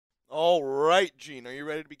All right, Gene, are you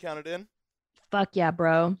ready to be counted in? Fuck yeah,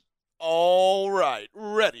 bro. All right,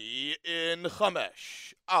 ready in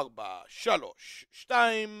Chamesh, Arba, Shalosh,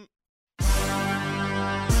 Shtaim.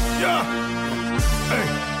 Yeah, hey,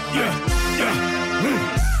 yeah.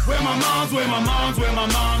 Where my mom's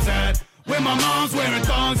at? Where my mom's wearing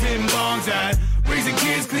thongs, hitting bongs at? Raising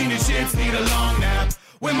kids, cleaning shits, need a long nap.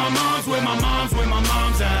 Where my mom's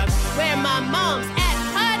at? Where my mom's at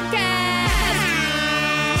podcast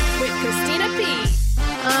with Christina P.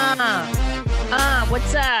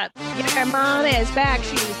 What's up? Your mom is back.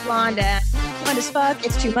 She's blonde as fuck.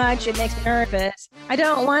 It's too much. It makes me nervous. I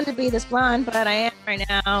don't want to be this blonde, but I am right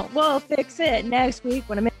now. We'll fix it next week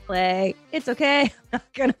when I'm in play. It's okay. I'm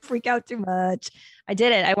not gonna freak out too much. I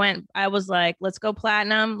did it. I was like, let's go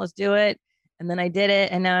platinum. Let's do it. And then I did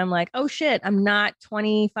it. And now I'm like, oh shit, I'm not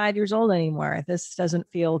 25 years old anymore. This doesn't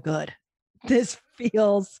feel good. This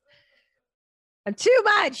feels too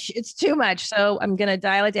much. It's too much. So I'm going to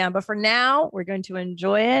dial it down. But for now, we're going to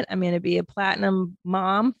enjoy it. I'm going to be a platinum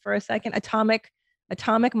mom for a second. Atomic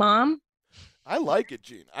mom. I like it,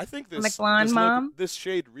 Gene. I think Atomic blonde mom. This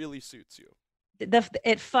shade really suits you. It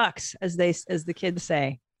fucks, as the kids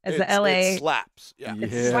say. The LA. It slaps. Yeah.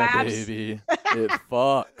 It slaps. Baby. It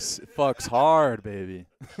fucks. It fucks hard, baby.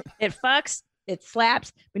 It fucks. It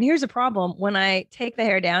slaps. But here's the problem. When I take the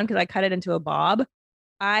hair down, because I cut it into a bob,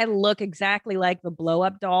 I look exactly like the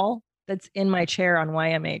blow-up doll that's in my chair on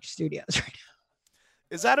YMH Studios right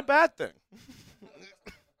now. Is that a bad thing?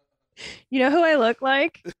 You know who I look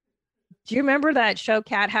like? Do you remember that show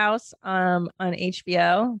Cat House on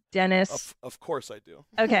HBO? Dennis. Of course I do.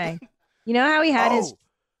 Okay. You know how he had his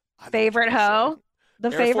favorite hoe?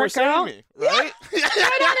 The Air favorite Force girl? Amy, right?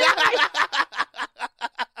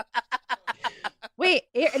 Wait,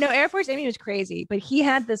 Air Force Amy was crazy, but he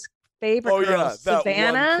had this favorite girl,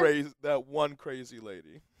 Savannah. That one crazy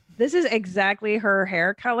lady. This is exactly her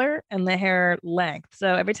hair color and the hair length.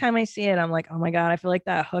 So every time I see it, I'm like, oh my God, I feel like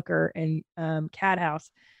that hooker in Cat House.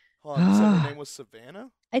 Hold on, you said her name was Savannah?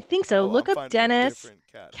 I think so. Look I'm up Dennis.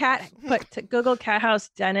 Google Cat House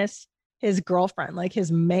Dennis. His girlfriend, like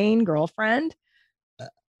his main girlfriend,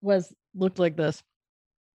 looked like this.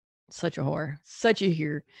 Such a whore. Such a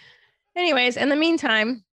whore. Anyways, in the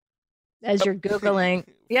meantime, as you're Googling,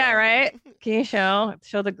 yeah, right? Can you show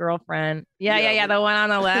the girlfriend? Yeah, the one on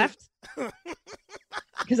the left.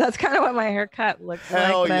 Because that's kind of what my haircut looks like.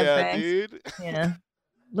 Hell yeah, dude. Yeah.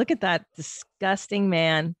 Look at that disgusting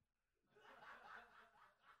man.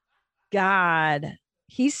 God,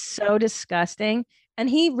 he's so disgusting. And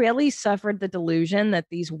he really suffered the delusion that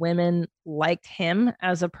these women liked him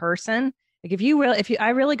as a person. Like I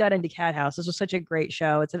really got into Cat House. This was such a great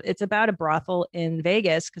show. It's about a brothel in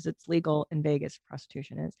Vegas because it's legal in Vegas.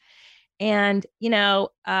 Prostitution is, and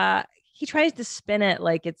he tries to spin it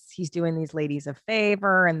like he's doing these ladies a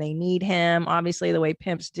favor and they need him, obviously the way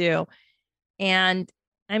pimps do. And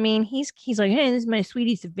I mean, he's like, hey, this is my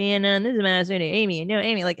sweetie Savannah, and this is my sweetie Amy. And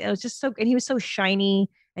Amy, like it was just so, and he was so shiny.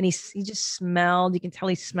 And he just smelled. You can tell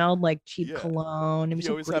he smelled like cheap cologne. He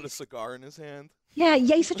always had a cigar in his hand. Yeah,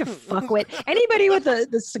 he's such a fuckwit. Anybody with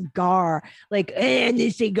the cigar, like the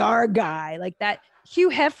cigar guy, like that. Hugh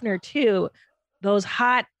Hefner too. Those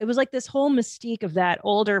hot. It was like this whole mystique of that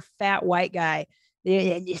older fat white guy.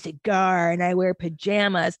 The cigar, and I wear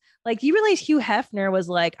pajamas. Like you realize Hugh Hefner was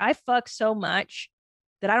like, I fuck so much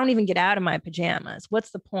that I don't even get out of my pajamas.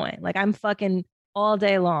 What's the point? Like I'm fucking all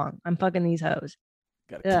day long. I'm fucking these hoes.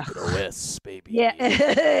 Gotta keep it a wisp, baby. Yeah.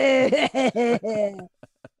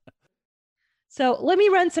 So let me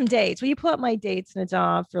run some dates. Will you pull up my dates,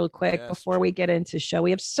 Nadav, real quick before we get into show?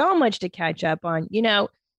 We have so much to catch up on.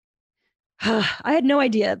 I had no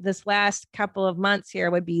idea this last couple of months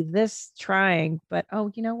here would be this trying, but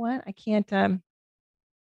you know what? I can't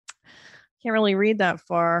really read that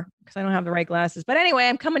far because I don't have the right glasses. But anyway,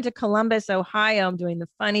 I'm coming to Columbus, Ohio. I'm doing the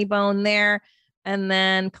Funny Bone there. And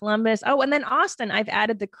then Columbus. Oh, and then Austin. I've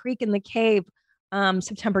added the Creek and the Cave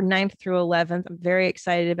September 9th through 11th. I'm very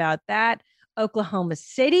excited about that. Oklahoma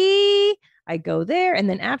City. I go there. And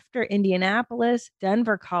then after Indianapolis,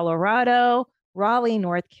 Denver, Colorado, Raleigh,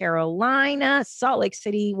 North Carolina, Salt Lake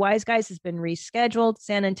City. Wise Guys has been rescheduled.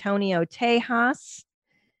 San Antonio, Tejas,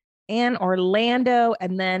 and Orlando.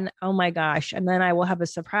 And then, oh my gosh. And then I will have a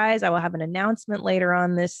surprise. I will have an announcement later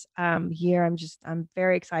on this year. I'm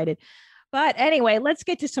very excited. But anyway, let's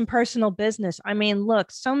get to some personal business. I mean,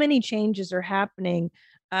 look, so many changes are happening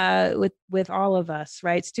with all of us,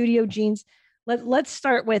 right? Studio Genes. Let's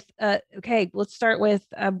start with I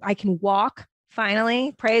can walk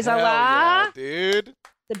finally. Praise Hell Allah. Yeah, dude.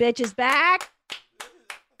 The bitch is back.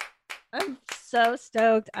 I'm so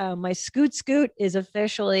stoked. My scoot is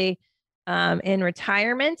officially in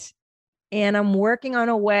retirement. And I'm working on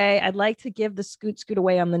a way. I'd like to give the Scoot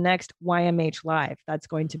away on the next YMH Live. That's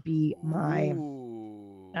going to be my.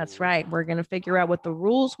 Ooh. That's right. We're going to figure out what the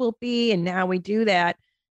rules will be and how we do that.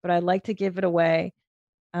 But I'd like to give it away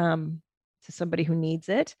to somebody who needs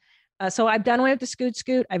it. So I've done away with the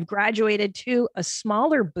Scoot. I've graduated to a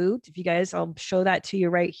smaller boot. If you guys, I'll show that to you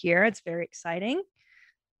right here. It's very exciting.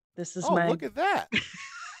 This is my. Look at that.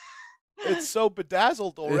 It's so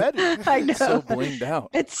bedazzled already. I know. It's so blinged out.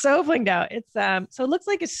 It's so blinged out. It's so it looks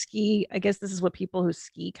like a ski. I guess this is what people who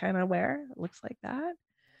ski kind of wear. It looks like that.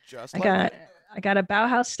 Just I like got a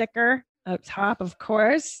Bauhaus sticker up top, of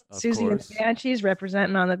course. Of Susie course. and the Banshees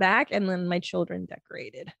representing on the back, and then my children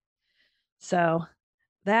decorated. So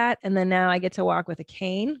that, and then now I get to walk with a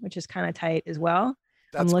cane, which is kind of tight as well.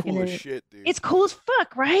 That's I'm looking cool at as it. shit, dude. It's cool as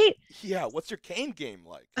fuck, right? Yeah, what's your cane game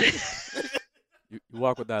like? You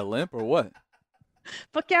walk with that limp or what?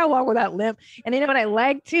 Fuck yeah, I walk with that limp. And you know what I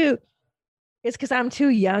like too? It's because I'm too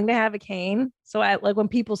young to have a cane. So I like when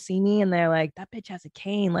people see me and they're like, that bitch has a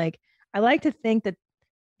cane. Like I like to think that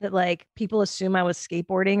like people assume I was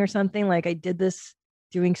skateboarding or something. Like I did this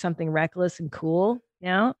doing something reckless and cool, you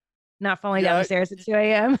know? Not falling down the stairs at 2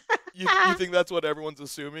 a.m. You think that's what everyone's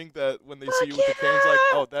assuming, that when they see you with the yeah. canes, like,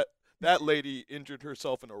 oh, that lady injured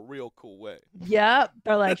herself in a real cool way. Yep.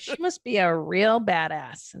 They're like, she must be a real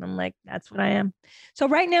badass. And I'm like, that's what I am. So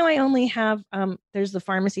right now I only have, there's the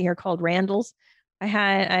pharmacy here called Randall's.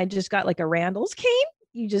 I just got like a Randall's cane.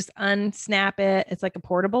 You just unsnap it. It's like a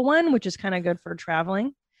portable one, which is kind of good for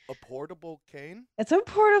traveling. A portable cane? It's a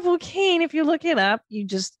portable cane. If you look it up, you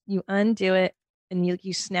undo it and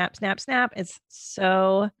you snap. It's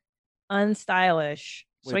so unstylish.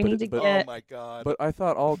 So Wait, I need to Oh get. my god. But I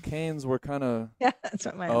thought all canes were kind of. Yeah, that's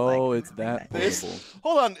what mine is like. Oh, it's that This- portable.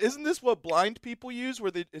 Hold on, isn't this what blind people use,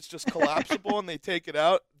 where it's just collapsible and they take it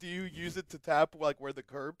out? Do you use it to tap like where the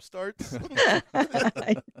curb starts?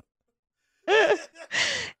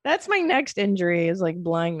 That's my next injury is like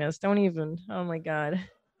blindness. Don't even. Oh my god.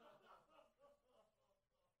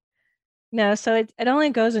 No, so it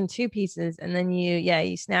only goes in 2 pieces, and then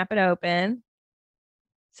you snap it open.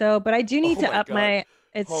 So, but I do need Oh to my up God. my.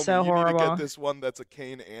 It's Homie, so you horrible. need to get this one that's a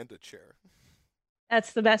cane and a chair.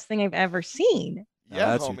 That's the best thing I've ever seen. Now Yeah,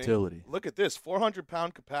 that's homie. utility. Look at this,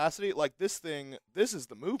 400-pound capacity. Like this thing, this is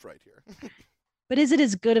the move right here. But is it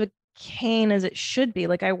as good of a cane as it should be?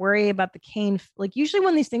 Like I worry about the cane. Like usually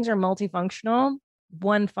when these things are multifunctional,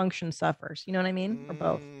 one function suffers. You know what I mean? Or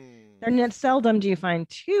both. They're not seldom do you find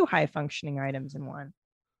 2 high functioning items in one.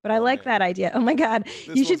 But I Oh, like man. that idea. Oh my god, This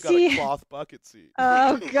you one's should got a see. cloth bucket seat.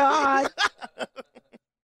 Oh god.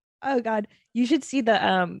 Oh god, you should see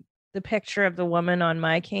the picture of the woman on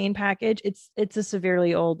my cane package. It's a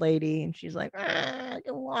severely old lady, and she's like, I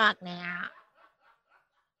can walk now.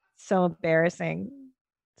 So embarrassing.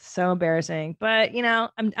 So embarrassing. But you know,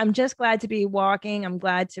 I'm just glad to be walking. I'm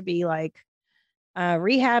glad to be like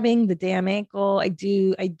rehabbing the damn ankle. I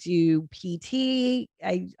do PT.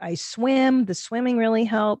 I swim. The swimming really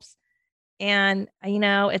helps. And you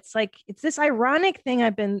know, it's this ironic thing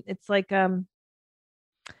it's like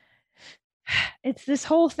it's this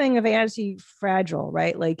whole thing of anti-fragile,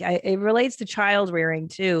 right? Like it relates to child rearing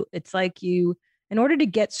too. It's like in order to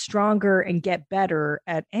get stronger and get better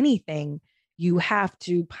at anything, you have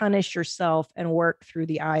to punish yourself and work through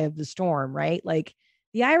the eye of the storm, right? Like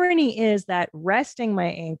the irony is that resting my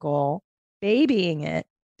ankle, babying it,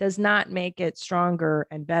 does not make it stronger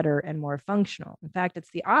and better and more functional. In fact,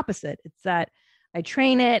 it's the opposite. It's that I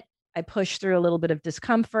train it, I push through a little bit of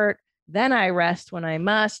discomfort, then I rest when I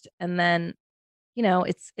must, and then, you know,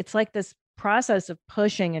 it's like this process of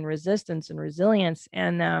pushing and resistance and resilience.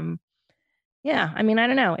 And yeah, I mean, I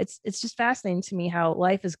don't know. It's just fascinating to me how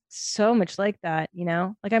life is so much like that, you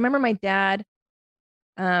know? Like I remember my dad,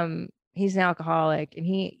 he's an alcoholic, and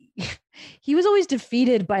he he was always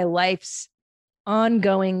defeated by life's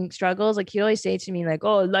ongoing struggles. Like he'd always say to me, like,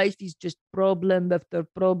 oh, life is just problem after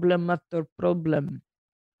problem after problem.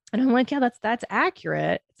 And I'm like, yeah, that's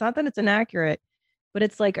accurate. It's not that it's inaccurate, but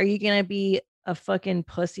it's like, are you gonna be a fucking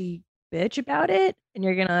pussy bitch about it? And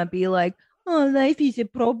you're gonna be like, oh, life is a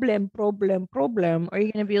problem. Or are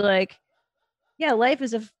you gonna be like, yeah, life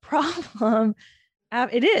is a problem.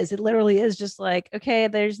 It is. It literally is just like, okay,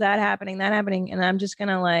 there's that happening, and I'm just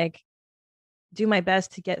gonna like do my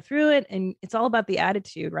best to get through it. And it's all about the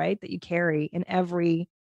attitude, right? That you carry in every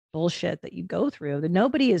bullshit that you go through. That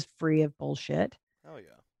nobody is free of bullshit. Oh yeah.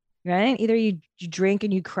 Right? Either you drink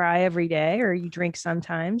and you cry every day, or you drink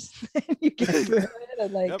sometimes and you get through it.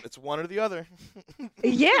 And like, Yep, it's one or the other.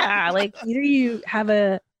 yeah, like either you have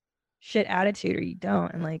a shit attitude or you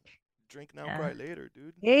don't. And like, drink now, Yeah. cry later,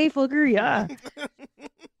 dude. Hey, Fulger, yeah.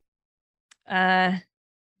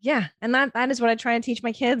 Yeah, and that is what I try and teach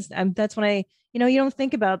my kids. That's when you don't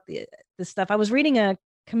think about this stuff. I was reading a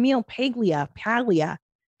Camille Paglia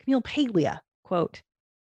quote.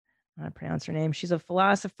 I don't pronounce her name. She's a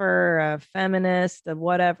philosopher, a feminist, a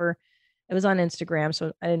whatever. It was on Instagram,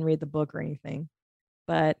 so I didn't read the book or anything.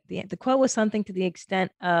 But the quote was something to the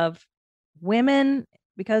extent of women,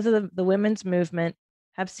 because of the women's movement,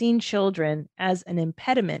 have seen children as an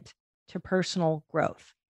impediment to personal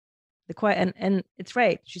growth. And it's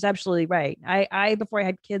right. She's absolutely right. I before I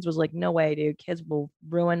had kids was like, no way, dude. Kids will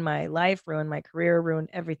ruin my life, ruin my career, ruin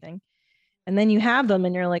everything. And then you have them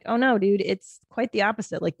and you're like, oh no, dude, it's quite the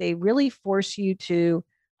opposite. Like they really force you to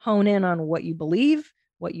hone in on what you believe,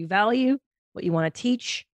 what you value, what you want to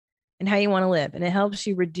teach, and how you want to live. And it helps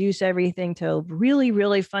you reduce everything to really,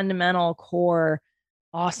 really fundamental, core,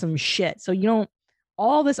 awesome shit. So you don't,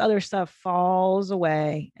 all this other stuff falls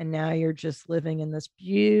away. And now you're just living in this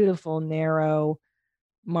beautiful, narrow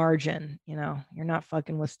margin. You're not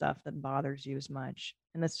fucking with stuff that bothers you as much.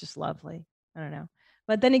 And that's just lovely. I don't know.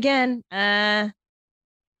 But then again, have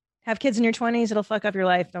kids in your 20s, it'll fuck up your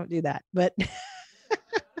life. Don't do that. But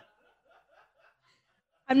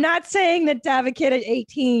I'm not saying that to have a kid at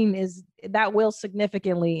 18 that will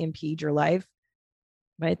significantly impede your life.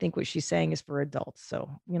 But I think what she's saying is for adults.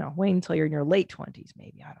 So, wait until you're in your late 20s,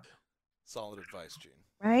 maybe. I don't know. Solid advice, Gene.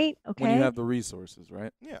 Right? Okay. When you have the resources,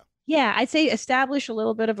 right? Yeah. Yeah, I'd say establish a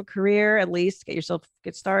little bit of a career, at least get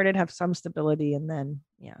started, have some stability, and then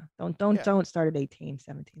don't start at 18,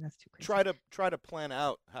 17. That's too crazy. Try to plan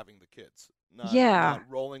out having the kids. Not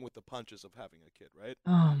rolling with the punches of having a kid, right?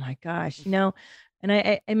 Oh my gosh, and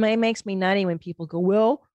it makes me nutty when people go,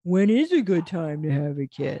 well, when is a good time to have a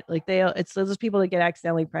kid? Like it's those people that get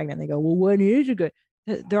accidentally pregnant. They go, well, when is a good?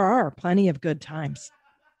 There are plenty of good times.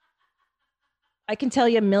 I can tell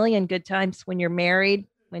you a million good times when you're married,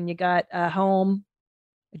 when you got a home,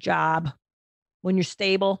 a job, when you're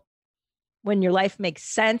stable, when your life makes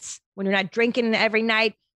sense, when you're not drinking every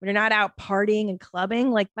night, when you're not out partying and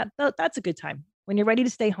clubbing. Like that's a good time. When you're ready to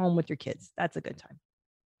stay home with your kids, that's a good time.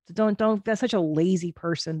 So don't. That's such a lazy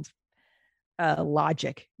person's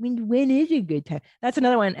logic. I mean, when is a good time? That's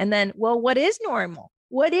another one. And then, well, what is normal?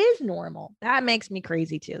 What is normal? That makes me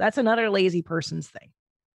crazy too. That's another lazy person's thing.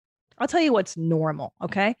 I'll tell you what's normal.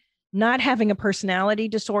 Okay. Not having a personality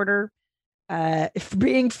disorder,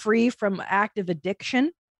 being free from active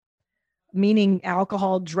addiction, meaning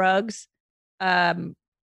alcohol, drugs,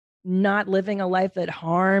 not living a life that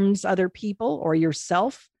harms other people or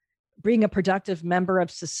yourself, being a productive member of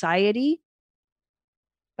society.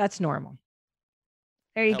 That's normal.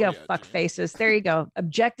 There you go, fuck faces. There you go.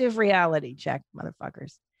 Objective reality check,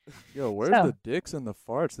 motherfuckers. Yo, where's the dicks and the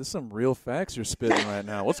farts? This is some real facts you're spitting right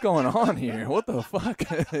now. What's going on here? What the fuck?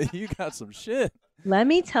 You got some shit. Let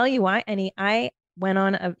me tell you why, Annie. I went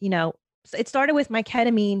on it started with my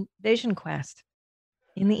ketamine vision quest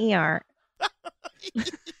in the ER.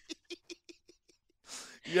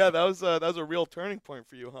 Yeah, that was a real turning point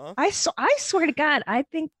for you, huh? I swear to God, I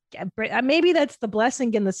think maybe that's the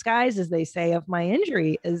blessing in disguise, as they say, of my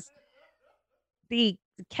injury is the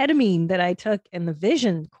ketamine that I took and the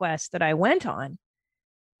vision quest that I went on.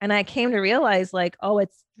 And I came to realize like, oh,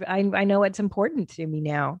 I know it's important to me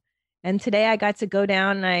now. And today I got to go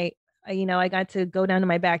down and I got to go down to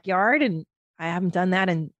my backyard, and I haven't done that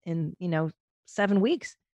in 7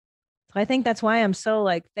 weeks. So I think that's why I'm so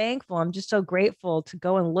like thankful. I'm just so grateful to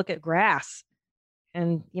go and look at grass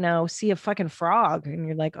and, see a fucking frog. And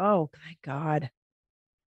you're like, oh my God.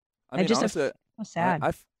 I mean, honestly, so sad.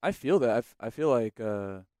 I feel that. I feel like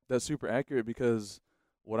that's super accurate, because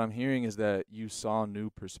what I'm hearing is that you saw new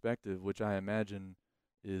perspective, which I imagine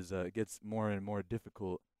is gets more and more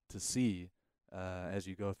difficult to see as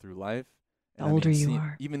you go through life. The older you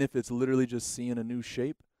are. Even if it's literally just seeing a new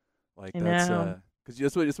shape, like that's because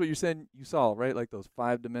that's what you're saying you saw, right? Like those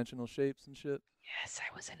 5-dimensional shapes and shit. Yes,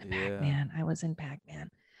 I was in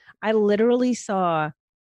Pac-Man. I literally saw,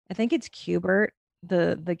 I think it's Cubert,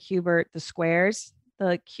 the Cubert, the squares,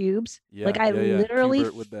 the cubes. Yeah, like I literally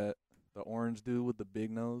Cubert with the orange dude with the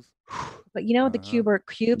big nose. But the Cubert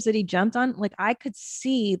cubes that he jumped on, like I could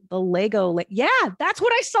see the Lego. Yeah, that's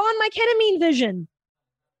what I saw in my ketamine vision.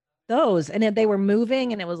 Those, and they were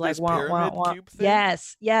moving, and it was like wah wah wah.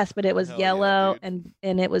 Yes, but it was yellow and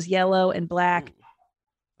it was yellow and black. Ooh,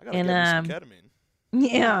 I gotta get some ketamine.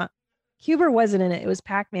 Yeah, Cubert wasn't in it. It was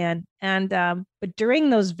Pac-Man, and but during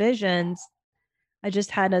those visions, I just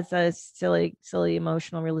had a silly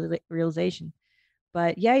emotional realization.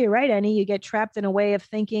 But yeah, you're right, Annie. You get trapped in a way of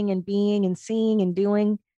thinking and being and seeing and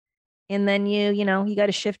doing, and then you got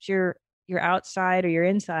to shift your outside or your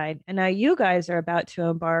inside. And now you guys are about to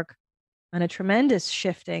embark on a tremendous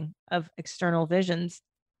shifting of external visions.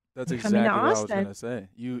 That's You're coming to exactly what I was Austin. gonna say.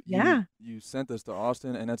 You Yeah. you sent us to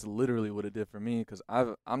Austin, and that's literally what it did for me. Because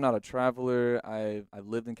I'm not a traveler. I've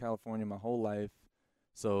lived in California my whole life,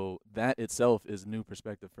 so that itself is new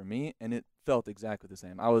perspective for me, and it felt exactly the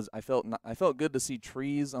same. I felt good to see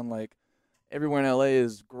trees. On like everywhere in LA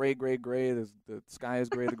is gray, gray, gray. The sky is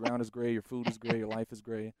gray, the ground is gray, your food is gray, your life is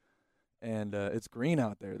gray, and it's green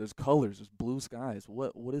out there. There's colors. There's blue skies.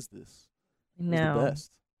 What is this? It's the No.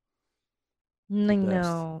 best. I best.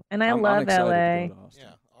 know. And I I'm love excited LA. to go to Austin.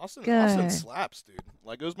 Yeah, Austin Good. slaps, dude.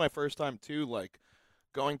 Like, it was my first time too, like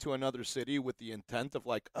going to another city with the intent of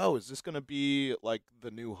like, oh, is this gonna be like the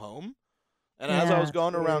new home? And as I was Yeah,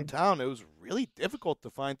 going around dude. town, it was really difficult to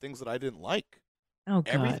find things that I didn't like. Oh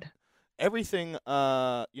Every God. everything,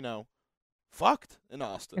 fucked in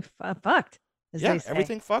Austin. Fucked, as Yeah, they say.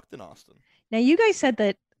 everything fucked in Austin. Now you guys said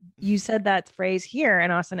that phrase here in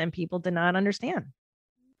Austin, and people did not understand.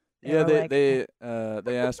 Yeah, were like, they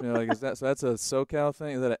asked me like, is that so? That's a SoCal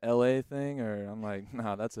thing? Is that a LA thing? Or I'm like,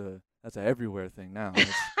 nah, that's a everywhere thing now.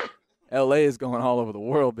 LA is going all over the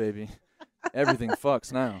world, baby. Everything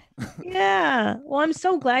fucks now. yeah. Well, I'm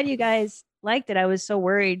so glad you guys liked it. I was so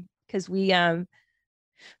worried because I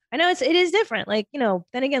know it is different. Like, then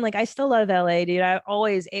again, like I still love LA, dude. I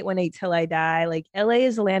always 818 till I die. Like LA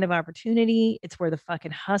is a land of opportunity. It's where the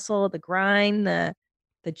fucking hustle, the grind, the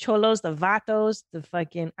cholos, the vatos, the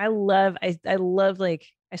fucking I love like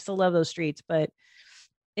I still love those streets, but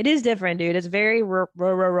it is different, dude. It's very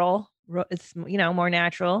rural. It's more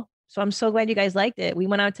natural. So I'm so glad you guys liked it. We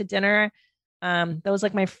went out to dinner. That was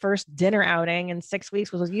like my first dinner outing in 6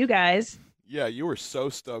 weeks was with you guys. Yeah, you were so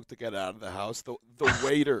stoked to get out of the house. The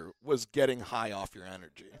waiter was getting high off your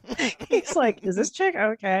energy. He's like, "Is this chick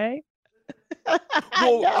okay?"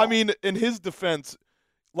 Well, I mean, in his defense,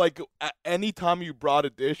 like any time you brought a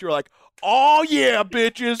dish, you're like, "Oh yeah,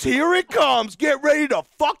 bitches, here it comes. Get ready to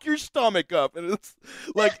fuck your stomach up." And it's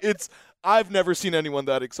like I've never seen anyone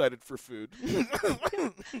that excited for food. I'm so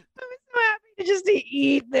happy just to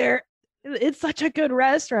eat there. It's such a good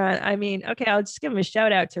restaurant. I mean, okay, I'll just give him a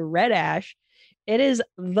shout out to Red Ash. It is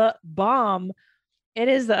the bomb. It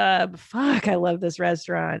is fuck. I love this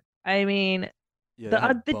restaurant. I mean, Yeah, they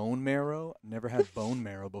had bone marrow. Never had bone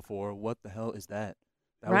marrow before. What the hell is that?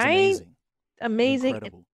 That was amazing. Amazing.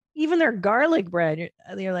 Incredible. Even their garlic bread.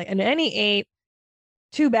 They're like, and Annie ate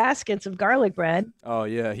 2 baskets of garlic bread. Oh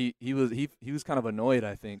yeah, he was kind of annoyed,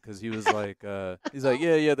 I think, because he was like, he's like,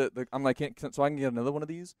 yeah. I'm like, so I can get another one of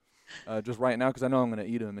these, just right now, because I know I'm gonna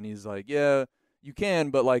eat them. And he's like, yeah, you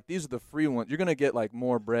can, but like these are the free ones. You're gonna get like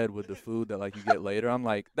more bread with the food that like you get later. I'm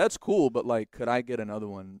like, that's cool, but like, could I get another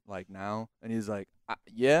one like now? And he's like,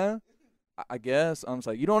 yeah, I guess. I'm just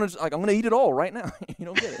like, you don't just like, I'm gonna eat it all right now. You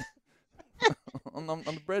don't get it. I'm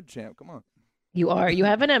the bread champ. Come on. You are. You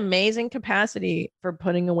have an amazing capacity for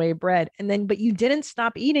putting away bread. But you didn't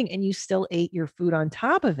stop eating and you still ate your food on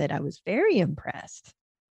top of it. I was very impressed.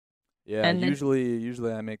 Yeah, and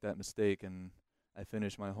usually I make that mistake and I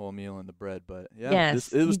finish my whole meal in the bread. But yeah,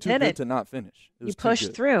 yes, it was too good to not finish. You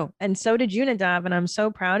pushed through. And so did Unadav. And I'm so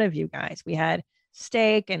proud of you guys. We had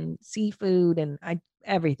steak and seafood and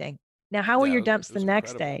everything. Now, how were your dumps the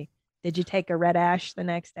next day? Did you take a Red Ash the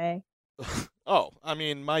next day? Oh, I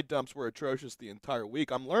mean, my dumps were atrocious the entire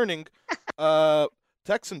week. I'm learning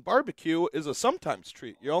Texan barbecue is a sometimes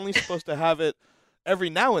treat. You're only supposed to have it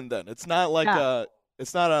every now and then. It's not like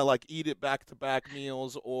like eat it back-to-back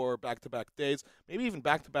meals or back-to-back days. Maybe even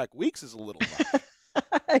back-to-back weeks is a little much.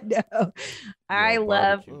 I know. I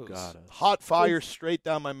love hot fire straight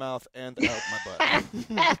down my mouth and out my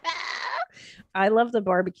butt. I love the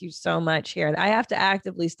barbecue so much here. I have to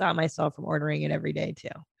actively stop myself from ordering it every day too.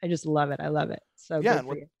 I just love it. I love it. So yeah, good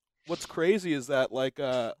for you. What's crazy is that like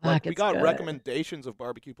we got recommendations of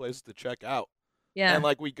barbecue places to check out. Yeah. And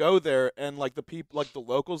like we go there and like the people, like the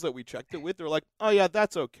locals that we checked it with, they're like, "Oh yeah,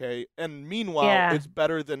 that's okay." And meanwhile, it's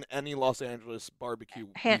better than any Los Angeles barbecue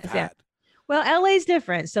we've had. Yeah. Well, LA's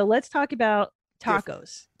different. So let's talk about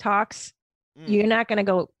tacos. Talks. You're not going to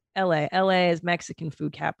go LA. LA is Mexican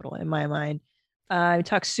food capital in my mind.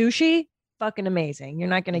 Talk sushi, fucking amazing. You're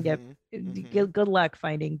not going to get good luck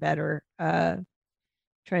finding better. Trying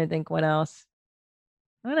to think what else.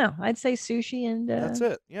 I don't know. I'd say sushi and that's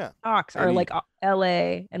it. Yeah. Talks are like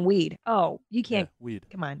LA and weed. Oh, you can't. Yeah, weed.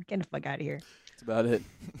 Come on, get the fuck out of here. That's about it.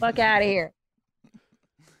 Fuck out of here.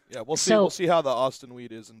 Yeah, we'll see. We'll see how the Austin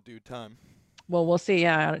weed is in due time. Well, we'll see.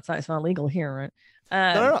 Yeah, it's not legal here, right?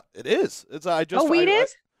 No, it is. It's weed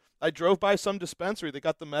is. I drove by some dispensary. They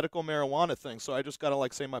got the medical marijuana thing, so I just gotta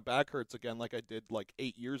like say my back hurts again, like I did like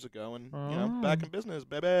 8 years ago, and back in business,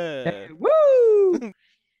 baby. Woo!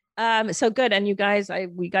 So good. And you guys,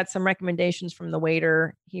 we got some recommendations from the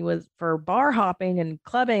waiter. He was for bar hopping and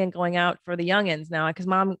clubbing and going out for the youngins now, because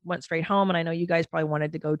mom went straight home, and I know you guys probably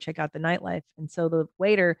wanted to go check out the nightlife. And so the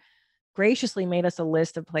waiter graciously made us a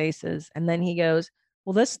list of places, and then he goes,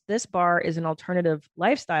 well, this bar is an alternative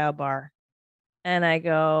lifestyle bar. And I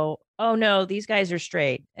go, oh no, these guys are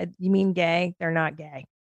straight. You mean gay? They're not gay.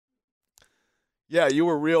 Yeah, you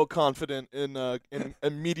were real confident in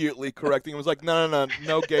immediately correcting. It was like, no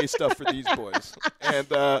gay stuff for these boys.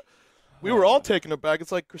 And we were all taken aback.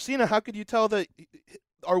 It's like, Christina, how could you tell that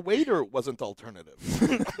our waiter wasn't alternative?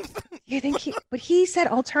 You think but he said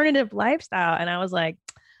alternative lifestyle, and I was like,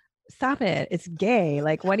 stop it, it's gay.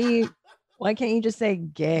 Like, why can't you just say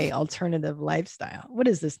gay alternative lifestyle? What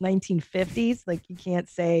is this, 1950s? Like, you can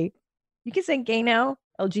say gay now,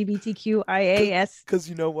 LGBTQIAS. Because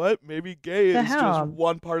you know what? Maybe gay is just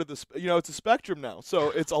one part of the, it's a spectrum now. So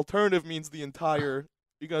it's alternative means the entire,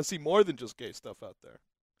 you're going to see more than just gay stuff out there.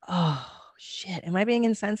 Oh, shit. Am I being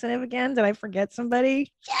insensitive again? Did I forget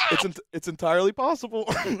somebody? It's entirely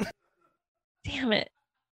possible. Damn it.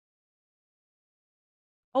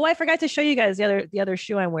 Oh, I forgot to show you guys the other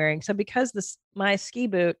shoe I'm wearing. So because my ski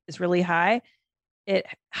boot is really high, it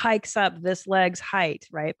hikes up this leg's height,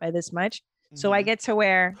 right, by this much. So I get to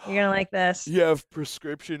wear, you're going to like this. You have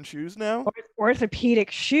prescription shoes now?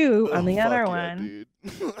 Orthopedic shoe on the other one.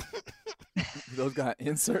 Dude. Those got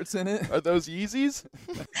inserts in it? Are those Yeezys?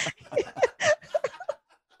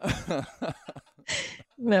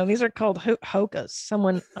 No, these are called Hokas.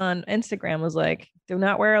 Someone on Instagram was like, do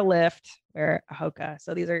not wear a lift, wear a Hoka.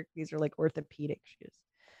 So these are like orthopedic shoes.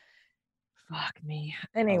 Fuck me.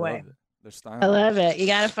 Anyway. They're stylish. I love it. You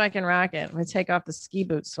gotta fucking rock it. I'm gonna take off the ski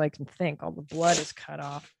boots so I can think. All the blood is cut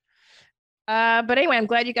off. But anyway, I'm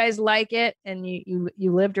glad you guys like it and you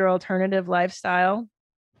lived your alternative lifestyle.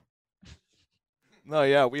 No,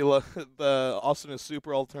 yeah, we love the Austin is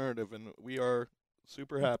super alternative, and we are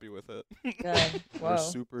super happy with it. Good. We're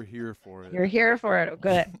super here for it. You're here for it.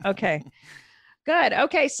 Good. Okay. Good.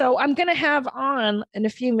 Okay. So I'm gonna have on in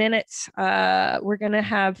a few minutes. We're gonna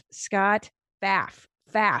have Scott Pfaff.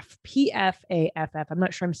 Pfaff. I'm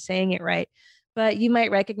not sure I'm saying it right, but you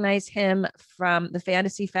might recognize him from the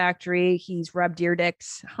Fantasy Factory. He's Rob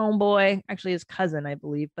Dyrdek's homeboy, actually his cousin, I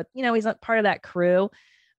believe, but he's not part of that crew.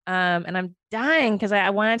 And I'm dying because I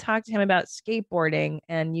want to talk to him about skateboarding,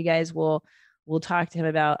 and you guys will talk to him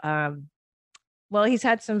about, well, he's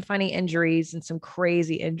had some funny injuries and some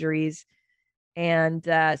crazy injuries. And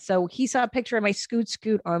so he saw a picture of my scoot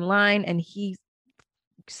online, and he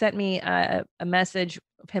sent me a message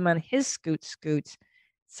of him on his scoot.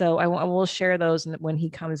 So I will share those when he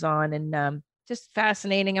comes on, and just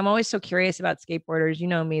fascinating. I'm always so curious about skateboarders. You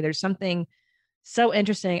know me, there's something so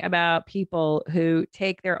interesting about people who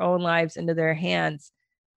take their own lives into their hands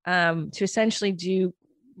to essentially do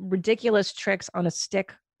ridiculous tricks on a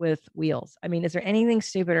stick with wheels. I mean, is there anything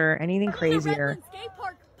stupider, anything crazier?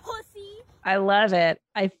 I love it.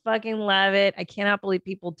 I fucking love it. I cannot believe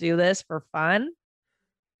people do this for fun.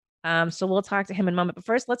 So we'll talk to him in a moment. But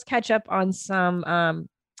first, let's catch up on some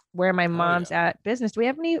where my mom's at business. Do we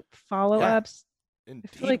have any follow-ups? Yeah. Indeed,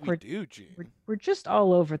 I feel like we do, Gene. We're just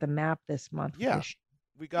all over the map this month. Yeah.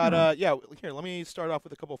 We got here, let me start off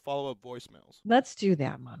with a couple follow-up voicemails. Let's do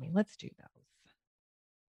that, Mommy. Let's do those.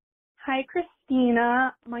 Hi,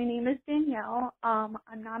 Christina. My name is Danielle. I'm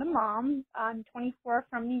not a mom. I'm 24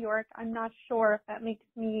 from New York. I'm not sure if that makes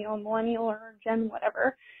me a millennial or Gen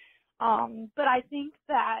whatever. But I think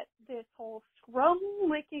that this whole scrum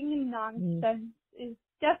licking nonsense is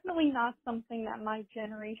definitely not something that my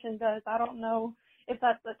generation does. I don't know if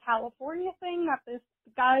that's a California thing that the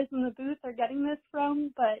guys in the booth are getting this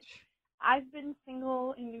from, but I've been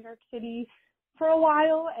single in New York City for a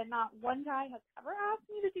while, and not one guy has ever asked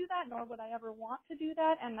me to do that, nor would I ever want to do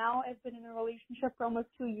that. And now I've been in a relationship for almost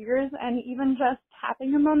 2 years, and even just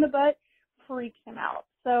tapping him on the butt freaks him out.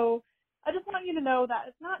 So I just want you to know that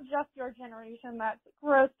it's not just your generation that's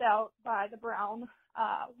grossed out by the brown.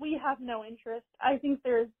 We have no interest. I think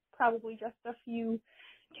there's probably just a few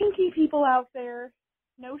kinky people out there.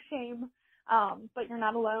 No shame, but you're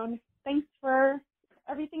not alone. Thanks for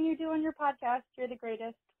everything you do on your podcast. You're the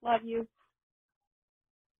greatest. Love you.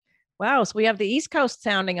 Wow. So we have the East Coast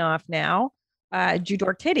sounding off now.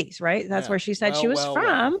 Judor Titties, right? That's where she said she was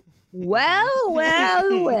from. Well.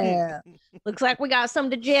 Looks like we got some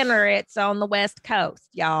degenerates on the West Coast,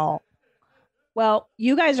 y'all. Well,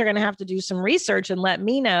 you guys are going to have to do some research and let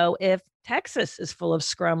me know if Texas is full of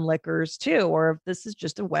scrum lickers too, or if this is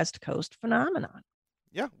just a West Coast phenomenon.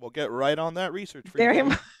 Yeah, we'll get right on that research for Very.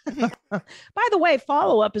 you. By the way,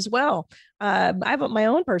 follow up as well. I have my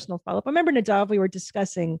own personal follow up. I remember Nadav, we were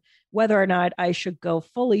discussing whether or not I should go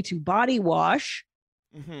fully to body wash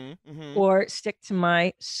or stick to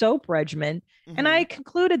my soap regimen. And I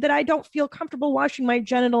concluded that I don't feel comfortable washing my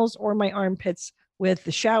genitals or my armpits with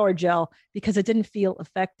the shower gel because it didn't feel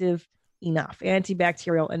effective enough,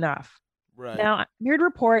 antibacterial enough. Right. Now, I'm here to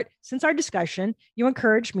report, since our discussion, you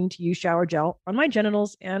encouraged me to use shower gel on my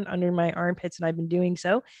genitals and under my armpits, and I've been doing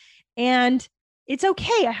so. And it's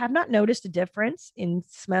okay. I have not noticed a difference in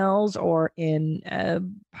smells or in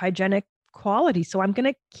hygienic quality. So I'm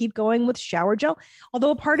going to keep going with shower gel.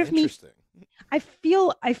 Although a part of me, I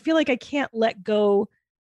feel like I can't let go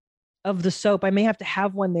of the soap. I may have to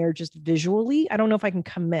have one there just visually. I don't know if I can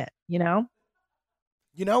commit, You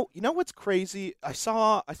know what's crazy? I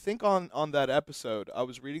think on that episode, I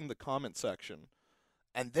was reading the comment section,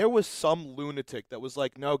 and there was some lunatic that was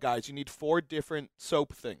like, no, guys, you need 4 different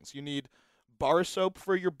soap things. You need bar soap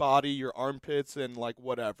for your body, your armpits, and like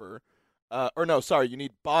whatever. You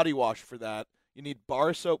need body wash for that. You need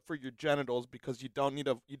bar soap for your genitals because you don't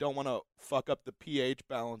want to fuck up the pH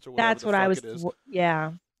balance or whatever. That's what I was.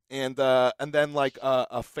 Yeah. And then like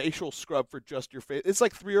a facial scrub for just your face. It's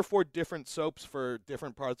like 3 or 4 different soaps for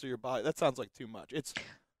different parts of your body. That sounds like too much.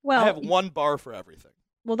 I have one bar for everything.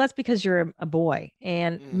 Well, that's because you're a boy,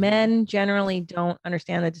 and men generally don't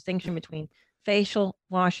understand the distinction between facial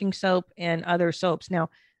washing soap and other soaps. Now,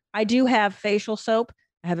 I do have facial soap.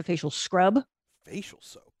 I have a facial scrub. Facial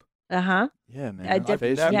soap. Yeah, man. You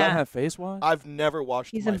don't have face wash? I've never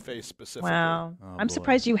washed my face specifically. Wow. I'm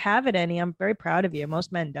surprised you have it any. I'm very proud of you.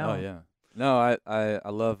 Most men don't. Oh, yeah. No, I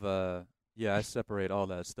love, I separate all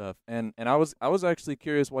that stuff. And I was actually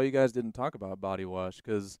curious why you guys didn't talk about body wash,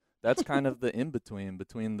 because that's kind of the in-between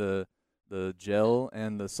between the gel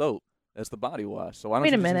and the soap. That's the body wash. So why don't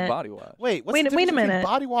you just use body wash? Wait a minute.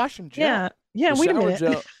 Body wash and gel? Yeah, wait a minute.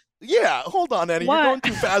 Gel, yeah, hold on, Eddie. You're going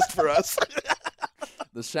too fast for us.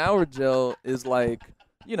 The shower gel is like,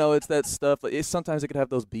 it's that stuff. Sometimes it could have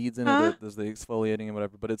those beads in it. There's the exfoliating and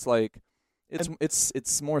whatever. But it's like,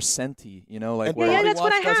 it's more scenty, like. Yeah, that's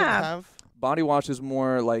what I have. Body wash is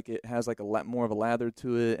more like it has like more of a lather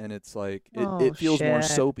to it, and it's like it feels more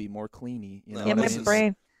soapy, more cleany. Yeah, my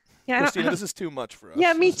brain. Yeah, Christina, this is too much for us.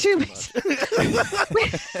 Yeah, me too.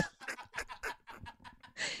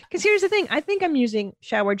 Because here's the thing. I think I'm using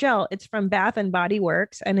shower gel. It's from Bath and Body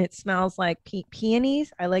Works, and it smells like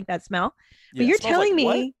peonies. I like that smell. But you're telling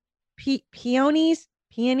me peonies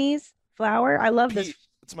flower. I love this.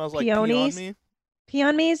 It smells like peonies.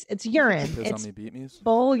 Peonies. It's urine. It's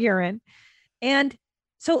bowl urine. And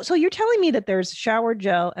so you're telling me that there's shower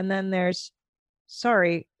gel, and then there's,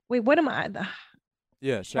 what am I?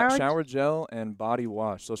 Yeah, shower gel and body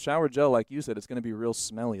wash. So shower gel, like you said, it's gonna be real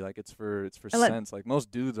smelly. Like it's for scents. Like most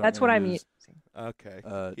dudes aren't. That's what I'm using. Okay.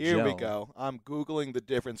 Here we go. I'm Googling the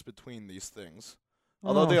difference between these things.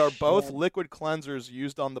 Although they are both liquid cleansers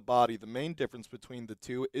used on the body, the main difference between the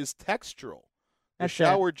two is textural. The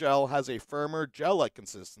shower gel has a firmer gel-like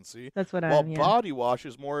consistency. That's what while body wash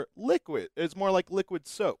is more liquid. It's more like liquid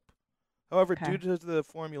soap. However, due to the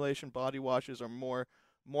formulation, body washes are more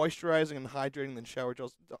moisturizing and hydrating than shower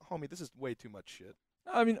gels. Homie, this is way too much shit.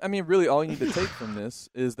 I mean, really, all you need to take from this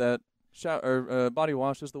is that body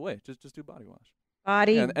wash is the way. Just do body wash. Wash.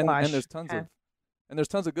 And there's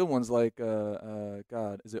tons of good ones like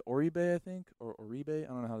God, is it Oribe, I think, or Oribe? I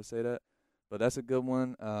don't know how to say that, but that's a good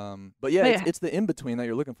one. But yeah, it's the in between that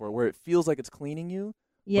you're looking for, where it feels like it's cleaning you.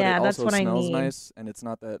 Yeah, but it that's also what I need. smells nice, and it's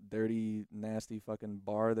not that dirty, nasty fucking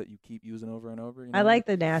bar that you keep using over and over. I like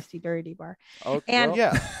the nasty, dirty bar. Okay, and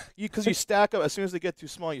because you stack them as soon as they get too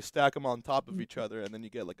small, you stack them on top of each other, and then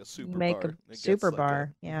you get like a super bar. A super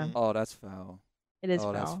bar. Yeah. Oh, that's foul. It is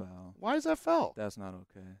foul. That's foul. Why is that foul? That's not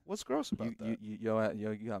okay. What's gross about that? You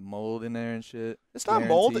got mold in there and shit. It's not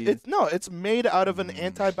mold. It's made out of an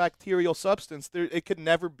antibacterial substance. It could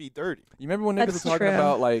never be dirty. You remember when niggas were talking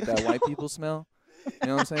about like that white people smell? You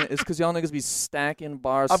know what I'm saying? It's because y'all niggas be stacking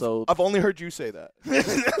bar soap. I've only heard you say that.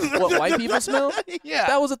 What, white people smell? Yeah.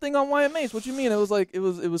 That was a thing on YMH. What you mean? It was like it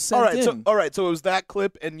was sent in. All right, so it was that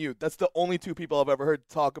clip and you. That's the only two people I've ever heard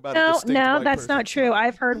talk about a distinct No, white that's person. not true.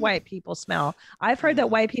 I've heard white people smell. I've heard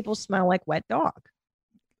that white people smell like wet dog.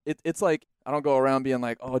 It's like I don't go around being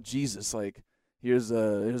like, oh Jesus, like here's an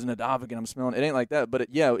Nadav again. I'm smelling. It ain't like that. But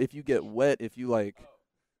if you get wet, if you like.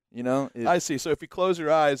 I see. So if you close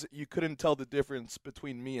your eyes, you couldn't tell the difference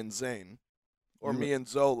between me and Zane or me and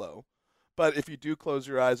Zolo. But if you do close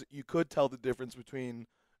your eyes, you could tell the difference between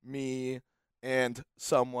me and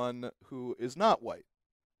someone who is not white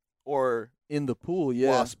or In the pool, yeah.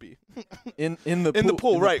 waspy. In the In the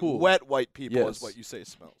pool, right? pool. Wet white people Yes. is what you say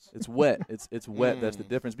smells. It's wet. It's wet. That's the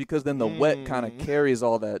difference. Because then the wet kind of carries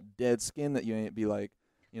all that dead skin that you ain't be like,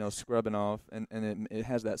 scrubbing off, and it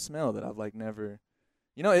has that smell that I've like never.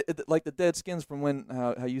 Like the dead skins from when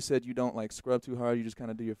how you said you don't like scrub too hard. You just kind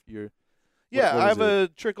of do your Yeah, what I is have a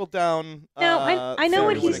trickle down. No, I know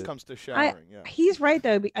what theory when he's- it comes to showering. Yeah. He's right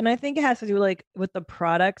though, and I think it has to do like with the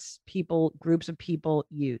products groups of people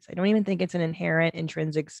use. I don't even think it's an inherent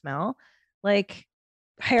intrinsic smell, like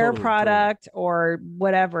hair Totally. product or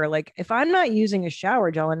whatever. Like if I'm not using a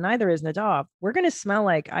shower gel and neither is Nadav, we're gonna smell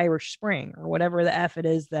like Irish Spring or whatever the F it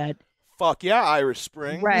is that. Fuck yeah, Irish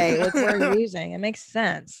Spring. Right, like we're using. It makes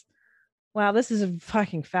sense. Wow, this is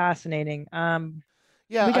fucking fascinating. Yeah,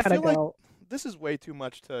 we I gotta feel go. like this is way too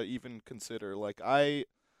much to even consider. Like I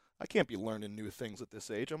can't be learning new things at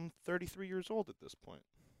this age. I'm 33 years old at this point.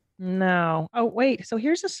 No. Oh, wait. So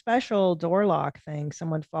here's a special door lock thing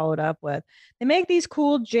someone followed up with. They make these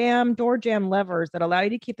cool door jam levers that allow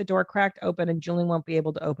you to keep the door cracked open and Julian won't be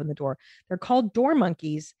able to open the door. They're called door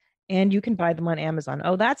monkeys and you can buy them on Amazon.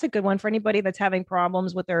 Oh, that's a good one for anybody that's having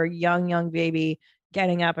problems with their young baby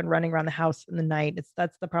getting up and running around the house in the night.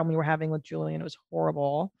 That's the problem we were having with Julian. It was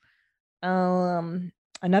horrible.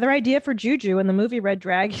 Another idea for Juju in the movie Red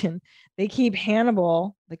Dragon, they keep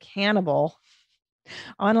Hannibal, the cannibal,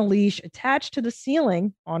 on a leash attached to the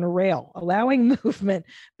ceiling on a rail, allowing movement,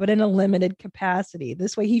 but in a limited capacity.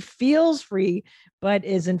 This way he feels free, but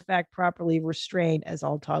is in fact properly restrained, as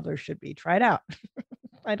all toddlers should be. Try it out.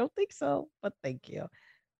 I don't think so, but thank you.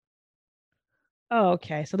 Oh,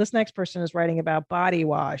 okay. So this next person is writing about body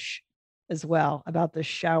wash as well, about the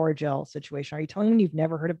shower gel situation. Are you telling me you've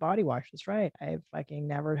never heard of body wash? That's right. I fucking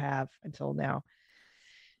never have until now.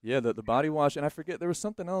 Yeah, the body wash, and I forget there was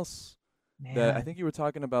something else that I Man. think you were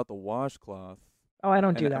talking about, the washcloth. Oh, I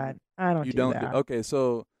don't do And, that. I don't You do don't that. okay,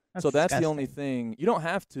 so that's the only disgusting. thing. You don't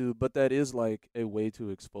have to, but that is like a way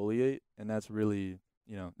to exfoliate, and that's really,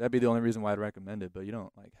 that'd be the only reason why I'd recommend it, but you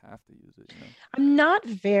don't like have to use it, I'm not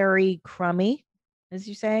very crummy, as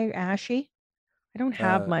you say, ashy. I don't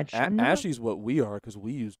have much. I'm not- Ashy's what we are because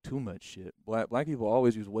we use too much shit. Black people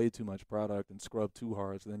always use way too much product and scrub too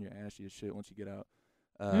hard, so then you're ashy as shit once you get out.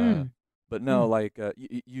 But no, like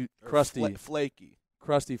you Or crusty, flaky.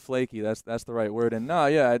 crusty, flaky. That's the right word. And no,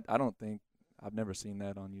 yeah, I don't think I've never seen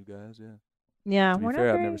that on you guys. Yeah. Yeah, To be we're fair, not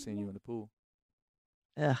I've very... never seen you in the pool.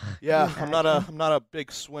 Ugh, Yeah, can I'm you not a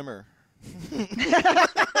big swimmer.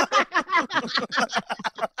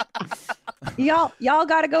 y'all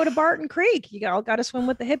got to go to Barton Creek. You all got to swim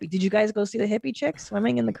with the hippie. Did you guys go see the hippie chicks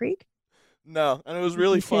swimming in the creek? No, and it was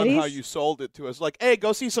really fun how Titties? you sold it to us. Like, hey,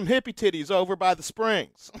 go see some hippie titties over by the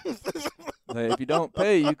springs. Hey, if you don't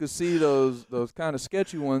pay, you can see those kind of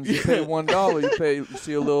sketchy ones. You pay $1, you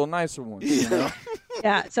see a little nicer one. You know?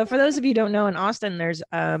 Yeah. So for those of you who don't know, in Austin, there's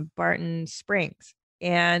Barton Springs,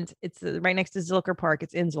 and it's right next to Zilker Park.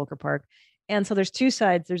 It's in Zilker Park. And so there's two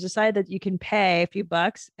sides. There's a side that you can pay a few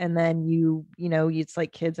bucks, and then it's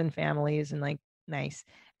like kids and families and like nice.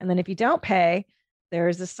 And then if you don't pay,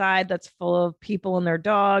 there's a side that's full of people and their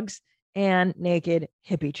dogs and naked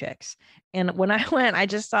hippie chicks. And when I went, I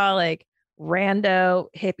just saw like rando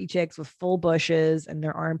hippie chicks with full bushes and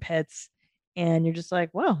their armpits. And you're just like,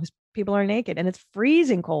 whoa, these people are naked. And it's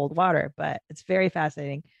freezing cold water, but it's very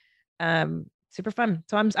fascinating. Super fun.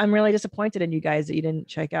 So I'm really disappointed in you guys that you didn't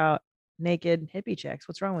check out naked hippie chicks.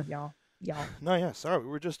 What's wrong with y'all? No, yeah, sorry.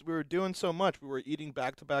 We were doing so much. We were eating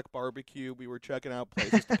back-to-back barbecue. We were checking out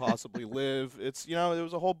places to possibly live. It's, there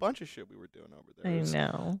was a whole bunch of shit we were doing over there. I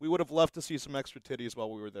know. We would have loved to see some extra titties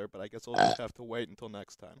while we were there, but I guess we'll just have to wait until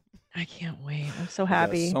next time. I can't wait. I'm so We got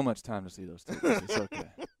happy. so much time to see those titties. It's okay.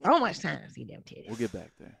 So much time to see them titties. We'll get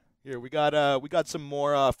back there. Here, we got some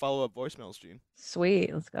more follow-up voicemails, Gene.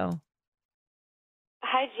 Sweet. Let's go.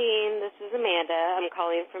 Hi, Jean. This is Amanda. I'm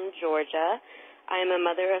calling from Georgia. I am a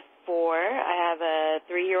mother of 4. I have a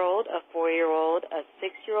 3-year-old, a 4-year-old, a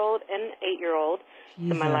 6-year-old, and an 8-year-old.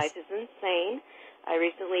 So my life is insane. I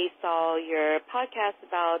recently saw your podcast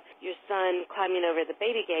about your son climbing over the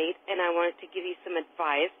baby gate, and I wanted to give you some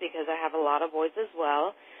advice because I have a lot of boys as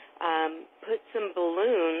well. Put some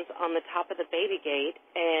balloons on the top of the baby gate,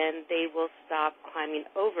 and they will stop climbing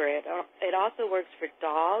over it. It also works for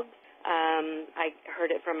dogs. I heard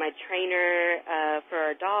it from my trainer for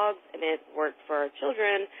our dogs, and it worked for our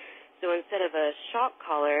children. So instead of a shock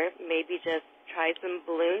collar, maybe just try some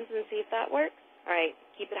balloons and see if that works. All right,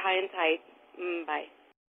 keep it high and tight. Bye.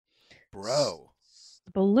 Bro.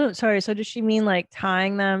 Balloon. Sorry. So does she mean like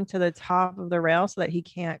tying them to the top of the rail so that he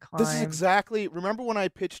can't climb? This is exactly. Remember when I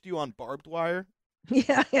pitched you on barbed wire?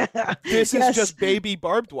 Yeah, yeah. This is just baby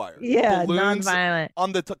barbed wire. Yeah, balloons non-violent.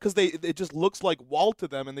 on the because it just looks like wall to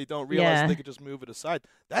them, and they don't realize they could just move it aside.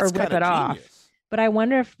 That's rip kind it of off. genius. But I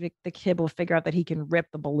wonder if the kid will figure out that he can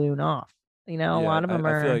rip the balloon off. You know, a lot of them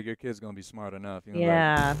are. I feel like your kid's gonna be smart enough. You know,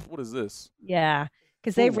 Yeah. Like, what is this? Yeah,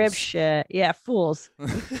 because they rip shit. Yeah, fools.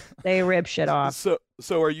 They rip shit off.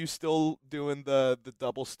 So are you still doing the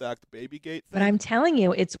double stacked baby gate thing? But I'm telling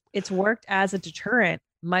you, it's worked as a deterrent,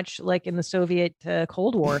 much like in the Soviet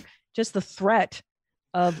Cold War. Just the threat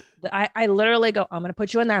of I literally go, I'm gonna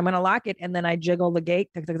put you in there, I'm gonna lock it, and then I jiggle the gate,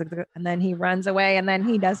 and then he runs away, and then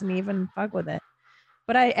he doesn't even fuck with it.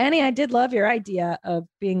 But Annie, I did love your idea of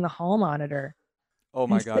being the hall monitor. Oh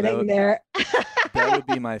my God, sitting there. That would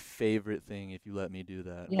be my favorite thing if you let me do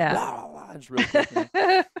that. Yeah. Blah, blah, blah, just real quick.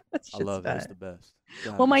 I love that. It's the best.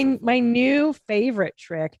 God, Well, my new favorite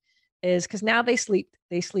trick is because now they sleep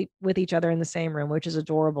with each other in the same room, which is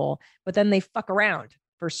adorable. But then they fuck around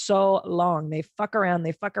for so long. They fuck around,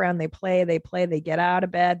 they play, they get out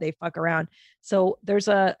of bed, they fuck around. So there's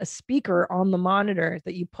a speaker on the monitor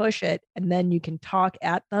that you push it, and then you can talk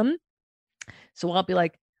at them. So I'll be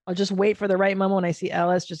like, I'll just wait for the right moment when I see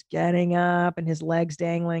Ellis just getting up and his legs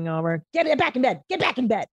dangling over. Get back in bed. Get back in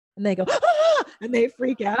bed. And they go, ah! And they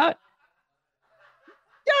freak out.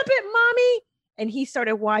 Stop it, mommy. And he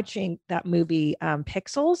started watching that movie,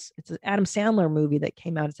 Pixels. It's an Adam Sandler movie that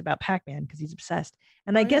came out. It's about Pac-Man because he's obsessed.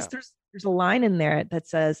 And I guess there's a line in there that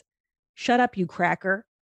says, "Shut up, you cracker."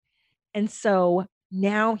 And so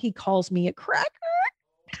now he calls me a cracker.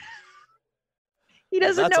 He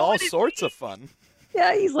doesn't know. That's all sorts of fun.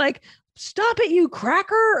 Yeah, he's like, "Stop it, you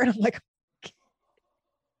cracker." And I'm like,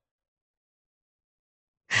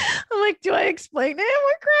 do I explain to him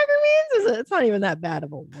what cracker means? It's not even that bad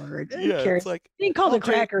of a word. Yeah, it's like being called a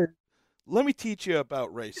cracker. Let me teach you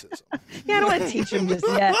about racism. Yeah, I don't want to teach him just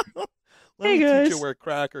yet. Let me teach you where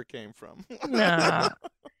cracker came from. No.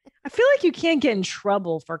 I feel like you can't get in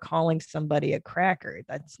trouble for calling somebody a cracker.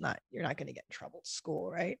 You're not going to get in trouble at school,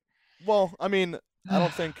 right? Well, I mean, I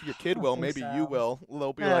don't think your kid will. Maybe so. you will.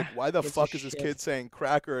 They'll be like, why the fuck is this kid saying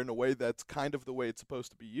cracker in a way that's kind of the way it's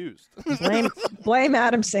supposed to be used? Blame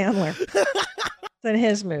Adam Sandler. It's in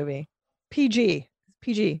his movie. PG.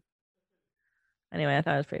 Anyway, I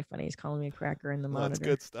thought it was pretty funny. He's calling me a cracker in the monitor. That's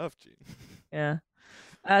good stuff, Gene. Yeah.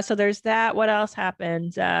 So there's that. What else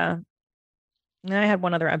happened? And I had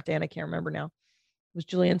one other update. I can't remember now. It was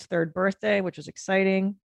Julian's 3rd birthday, which was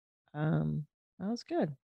exciting. That was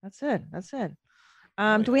good. That's it.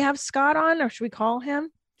 Do we have Scott on, or should we call him?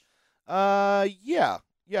 Yeah.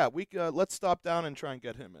 We let's stop down and try and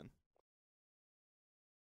get him in.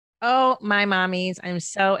 Oh, my mommies! I'm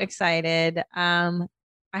so excited. I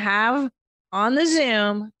have on the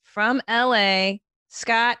Zoom from LA,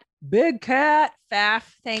 Scott Big Cat Pfaff.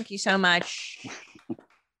 Thank you so much.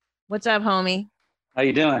 What's up, homie? How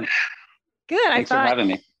you doing? Good. Thanks for having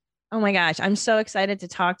me. Oh my gosh, I'm so excited to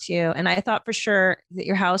talk to you. And I thought for sure that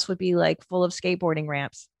your house would be like full of skateboarding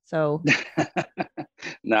ramps. So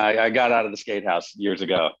No, I got out of the skate house years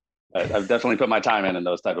ago. I've definitely put my time in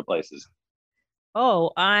those type of places.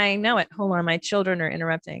 Oh, I know it. Hold on, my children are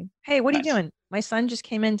interrupting. Hey, what are you doing? My son just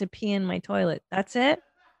came in to pee in my toilet. That's it?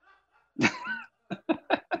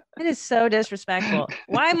 It is so disrespectful.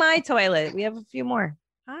 Why my toilet? We have a few more.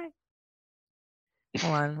 Hi.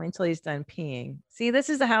 Hold on, wait until he's done peeing. See, this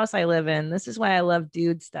is the house I live in. This is why I love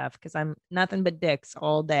dude stuff, because I'm nothing but dicks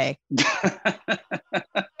all day.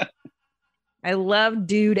 I love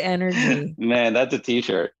dude energy. Man, that's a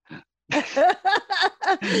t-shirt.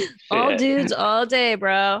 All dudes all day,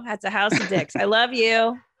 bro. That's a house of dicks. I love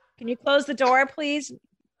you. Can you close the door, please?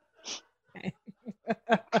 Okay.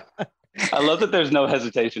 I love that there's no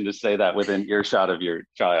hesitation to say that within earshot of your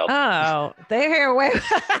child. Oh, they hear way.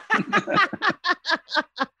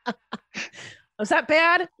 Was that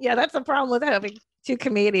bad? Yeah, that's the problem with having two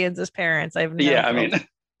comedians as parents. I've known. Yeah, I mean,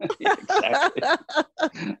 yeah,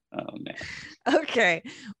 exactly. Oh man. Okay,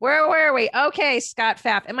 where were we? Okay, Scott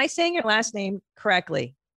Pfaff. Am I saying your last name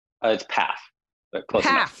correctly? It's Pfaff. Close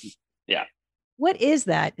enough. Yeah. What is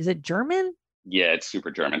that? Is it German? Yeah, it's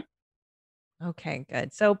super German. Okay,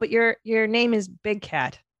 good. So, but your name is Big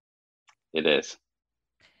Cat. It is.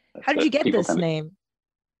 How did you get this name?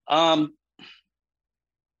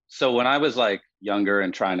 So when I was like younger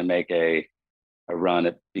and trying to make a run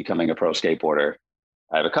at becoming a pro skateboarder,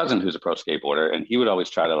 I have a cousin who's a pro skateboarder, and he would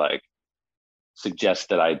always try to like suggest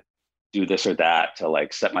that I do this or that to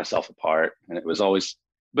like set myself apart. And it was always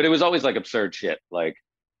like absurd shit. Like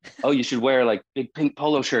oh, you should wear like big pink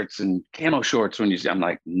polo shirts and camo shorts when you see. I'm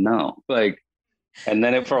like, no, like, and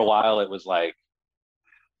then for a while it was like,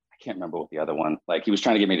 I can't remember what the other one, like he was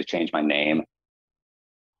trying to get me to change my name.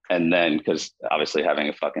 And then, because obviously having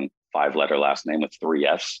a fucking 5-letter last name with 3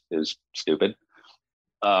 F's is stupid.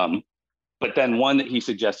 But then one that he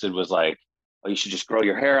suggested was like, oh, you should just grow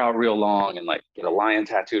your hair out real long and like get a lion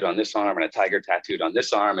tattooed on this arm and a tiger tattooed on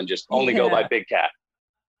this arm and just only go by Big Cat.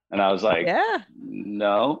 And I was like,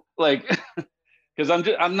 no, like, because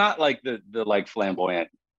I'm not like the like flamboyant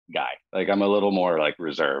guy. Like I'm a little more like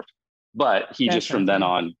reserved. But he just from then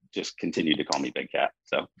on just continued to call me Big Cat.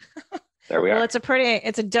 So there we are. Well,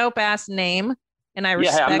 it's a dope ass name, and I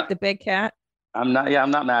respect the Big Cat. I'm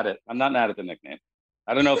not mad at the nickname.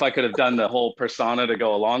 I don't know if I could have done the whole persona to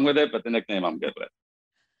go along with it, but the nickname I'm good with.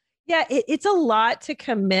 Yeah, it's a lot to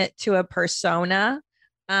commit to a persona.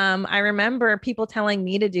 I remember people telling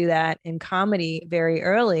me to do that in comedy very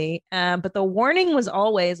early, but the warning was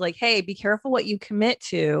always like, hey, be careful what you commit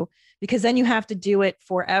to, because then you have to do it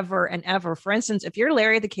forever and ever. For instance, if you're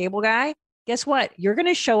Larry the Cable Guy, guess what? You're going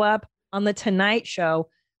to show up on the Tonight Show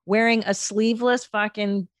wearing a sleeveless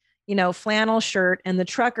fucking, flannel shirt and the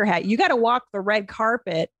trucker hat. You got to walk the red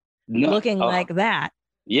carpet looking like that.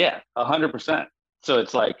 Yeah, 100%. So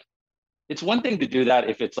it's like, it's one thing to do that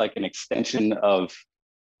if it's like an extension of,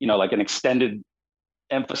 like an extended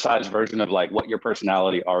emphasized version of like what your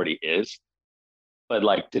personality already is. But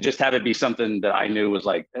like to just have it be something that I knew was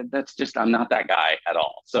like, that's just, I'm not that guy at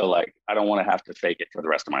all. So like, I don't want to have to fake it for the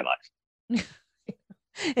rest of my life.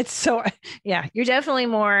 It's so, yeah, you're definitely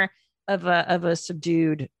more of a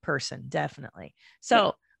subdued person. Definitely.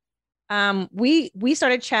 So, we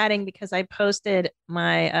started chatting because I posted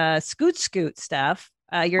my, Scoot stuff.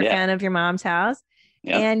 You're a fan of Your Mom's House.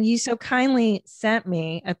 Yep. And you so kindly sent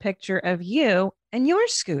me a picture of you and your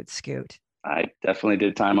Scoot. I definitely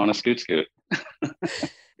did time on a Scoot. There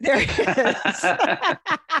it is.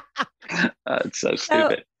 It's so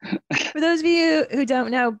stupid. For those of you who don't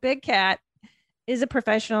know, Big Cat is a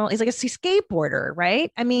professional. He's like a skateboarder,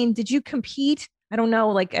 right? I mean, did you compete? I don't know,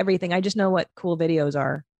 like everything. I just know what cool videos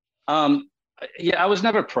are. Yeah, I was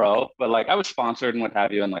never pro, but like I was sponsored and what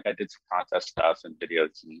have you. And like I did some contest stuff and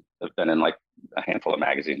videos and I've been in like a handful of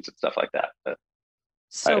magazines and stuff like that. But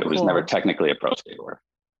I was never technically a pro skateboarder.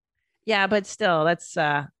 Yeah, but still, that's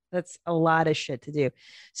a lot of shit to do.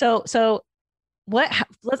 So I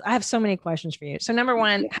have so many questions for you. So number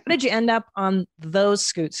one, how did you end up on those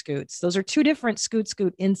scoots? Those are two different scoot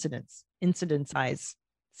incident size.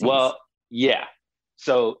 Well, yeah.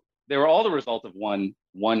 So they were all the result of one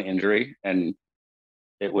injury. And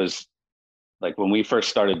it was like when we first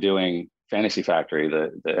started doing Fantasy Factory,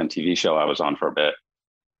 the MTV show I was on for a bit,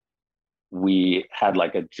 we had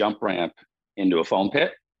like a jump ramp into a foam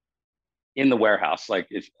pit in the warehouse. Like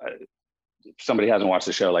if somebody hasn't watched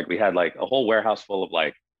the show, like we had like a whole warehouse full of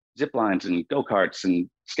like zip lines and go-karts and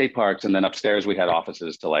skate parks. And then upstairs we had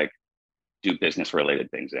offices to like do business related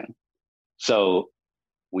things in. So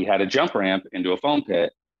we had a jump ramp into a foam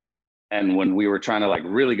pit. And when we were trying to like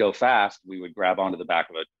really go fast, we would grab onto the back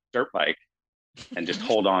of a dirt bike and just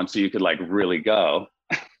hold on so you could like really go.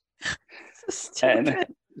 So and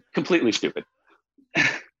completely stupid.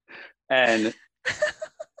 And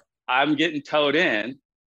I'm getting towed in,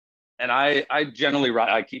 and I generally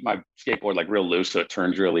I keep my skateboard like real loose so it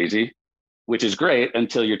turns real easy, which is great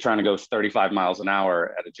until you're trying to go 35 miles an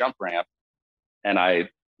hour at a jump ramp. And I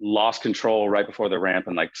lost control right before the ramp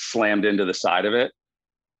and like slammed into the side of it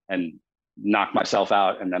and knocked myself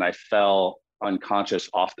out. And then I fell unconscious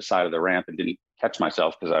off the side of the ramp and didn't catch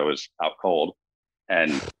myself because I was out cold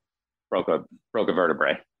and broke a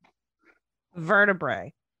vertebrae.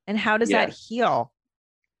 Vertebrae. And how does that heal?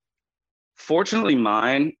 Fortunately,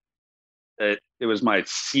 mine, it was my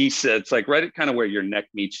it's like right at kind of where your neck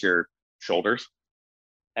meets your shoulders,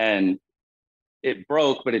 and it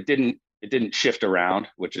broke, but it didn't shift around,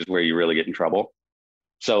 which is where you really get in trouble.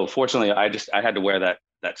 So fortunately, I had to wear that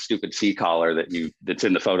stupid C collar that's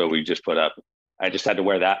in the photo we just put up. I just had to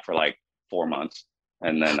wear that for like 4 months,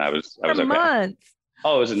 and then I was okay. Months.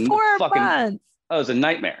 Oh, it was a 4 months. Oh, it was a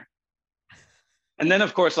nightmare. And then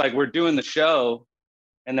of course, like we're doing the show,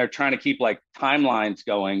 and they're trying to keep like timelines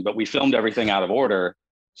going, but we filmed everything out of order.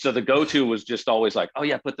 So the go-to was just always like, oh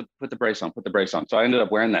yeah, put the brace on. So I ended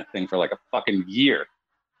up wearing that thing for like a fucking year.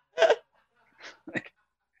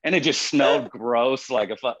 And it just smelled gross, like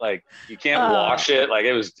you can't wash it. Like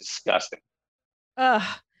it was disgusting.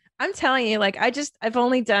 I'm telling you, like I've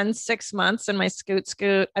only done 6 months in my scoot.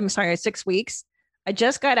 I'm sorry, 6 weeks. I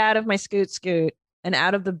just got out of my scoot and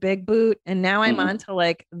out of the big boot, and now I'm onto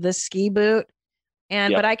like the ski boot.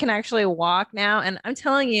 but I can actually walk now. And I'm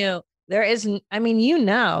telling you, there's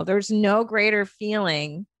no greater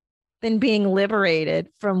feeling than being liberated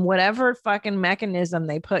from whatever fucking mechanism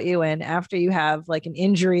they put you in after you have like an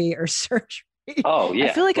injury or surgery. Oh yeah.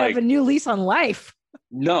 I feel like I have a new lease on life.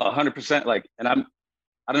 No, 100%. Like, and I don't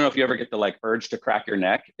know if you ever get the like urge to crack your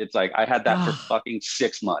neck. It's like, I had that for fucking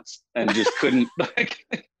 6 months and just couldn't like,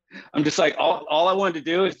 I'm just like, all I wanted to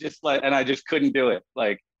do is just like, and I just couldn't do it.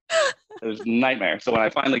 Like, it was a nightmare. So when I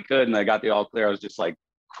finally could, and I got the all clear, I was just like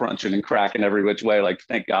crunching and cracking every which way. Like,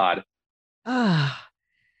 thank God.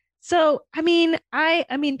 So, I mean,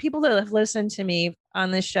 people that have listened to me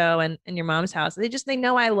on this show and your mom's house, they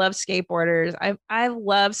know I love skateboarders. I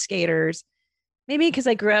love skaters, maybe because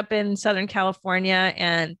I grew up in Southern California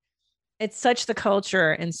and it's such the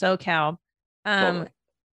culture in SoCal. Totally.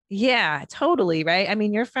 Yeah, totally. Right. I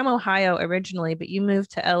mean, you're from Ohio originally, but you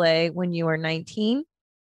moved to LA when you were 19.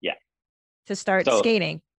 Yeah. To start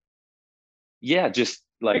skating. Yeah. Just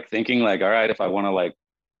like thinking like, all right, if I want to like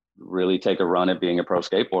really take a run at being a pro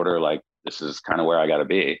skateboarder, like this is kind of where I got to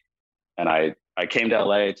be. And I came to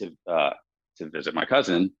LA to visit my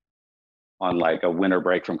cousin on like a winter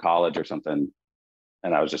break from college or something.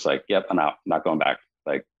 And I was just like, yep, I'm out. I'm not going back.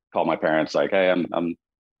 Like called my parents like, hey, I'm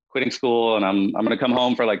quitting school and I'm going to come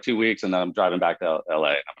home for like 2 weeks and then I'm driving back to LA. I'm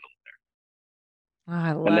going to live there.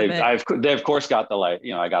 I love it. They of course got the like,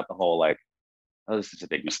 I got the whole like, oh, this is a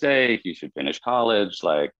big mistake. You should finish college,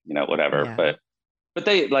 like, whatever. Yeah. But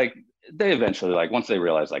they eventually, like, once they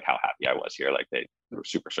realized like how happy I was here, like they were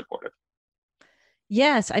super supportive.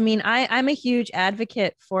 Yes. I mean, I'm a huge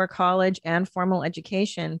advocate for college and formal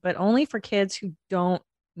education, but only for kids who don't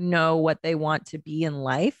know what they want to be in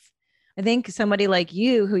life. I think somebody like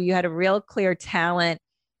you, who you had a real clear talent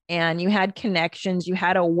and you had connections, you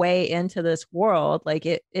had a way into this world, like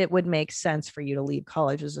it would make sense for you to leave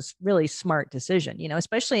college as a really smart decision,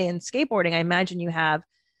 especially in skateboarding. I imagine you have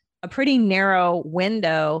a pretty narrow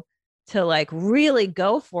window to like really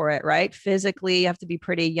go for it, right? Physically, you have to be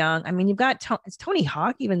pretty young. I mean, you've got is Tony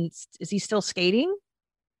Hawk is he still skating?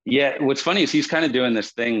 Yeah. What's funny is he's kind of doing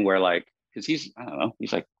this thing where like, because I don't know,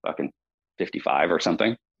 he's like fucking 55 or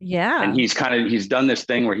something. Yeah. And he's done this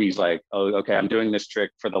thing where he's like, oh, okay, I'm doing this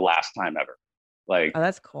trick for the last time ever. Like, oh,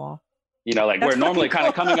 that's cool. Like that's we're normally cool. kind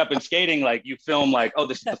of coming up and skating, like you film like, oh,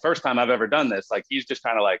 this is the first time I've ever done this. Like he's just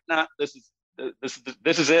kind of like, nah, this is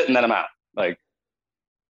it. And then I'm out. Like,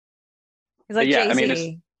 he's like, yeah, Jay-Z. I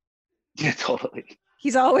mean, yeah, totally.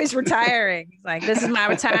 He's always retiring. He's like, this is my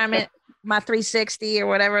retirement, my 360 or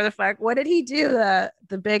whatever the fuck. What did he do?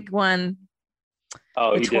 The big one.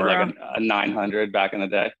 Oh, he did like a 900 back in the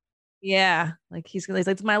day. Yeah, like he's like,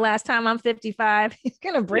 it's my last time. I'm 55. He's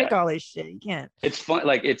gonna break all this shit. He can't. It's fun.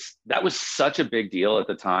 Like that was such a big deal at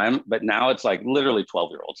the time, but now it's like literally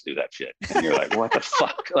 12-year-olds do that shit, and you're like, what the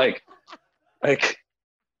fuck? Like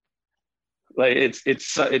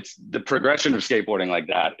it's the progression of skateboarding like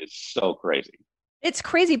that is so crazy. It's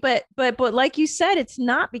crazy, but like you said, it's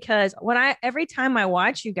not, because every time I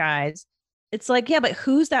watch you guys, it's like, yeah, but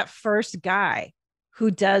who's that first guy who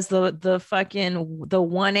does the fucking the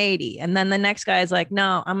 180, and then the next guy is like,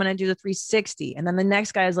 no, I'm gonna do the 360, and then the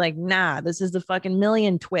next guy is like, nah, this is the fucking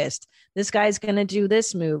million twist. This guy's gonna do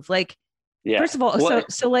this move. Like, yeah. First of all,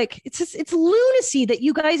 so like it's lunacy that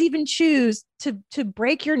you guys even choose to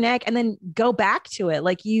break your neck and then go back to it.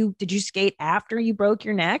 Like, did you skate after you broke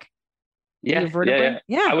your neck? Yeah.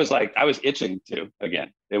 I was itching to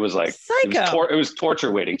again. It was like psycho. It was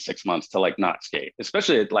torture waiting 6 months to like not skate,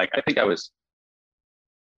 especially like I think I was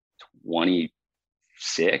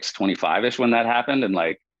 26, 25-ish when that happened. And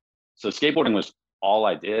like, so skateboarding was all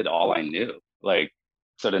I did, all I knew. Like,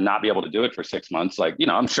 so to not be able to do it for 6 months, like,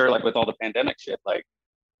 I'm sure like with all the pandemic shit, like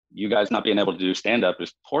you guys not being able to do stand-up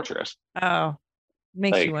is torturous. Oh,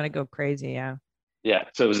 makes you want to go crazy. Yeah. Yeah.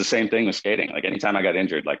 So it was the same thing with skating. Like anytime I got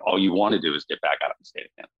injured, like all you want to do is get back out and skate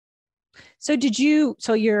again.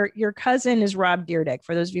 So your cousin is Rob Dyrdek,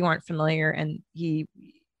 for those of you who aren't familiar, and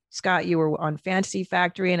Scott, you were on Fantasy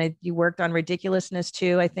Factory, and you worked on Ridiculousness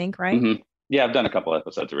too, I think, right? Mm-hmm. Yeah, I've done a couple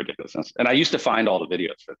episodes of Ridiculousness, and I used to find all the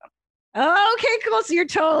videos for them. Oh, okay, cool. So you're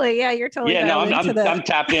totally. Yeah, no, I'm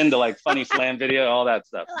tapped into like funny slam video, all that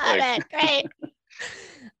stuff. Love it. Great.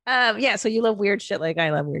 Yeah. So you love weird shit, like I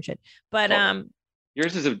love weird shit, but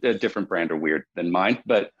yours is a different brand of weird than mine,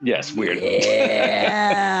 but yes, weird.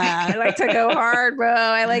 Yeah, I like to go hard, bro.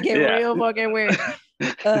 I like it real fucking weird.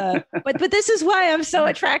 But this is why I'm so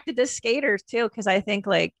attracted to skaters too, because I think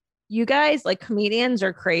like you guys, like comedians,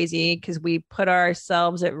 are crazy because we put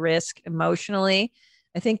ourselves at risk emotionally.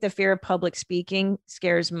 I think the fear of public speaking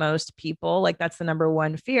scares most people. Like that's the number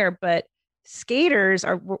one fear. But skaters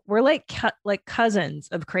are we're like cousins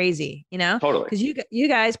of crazy, you know? Totally. Because you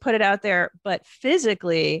guys put it out there, but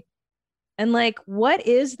physically, and like, what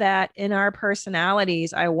is that in our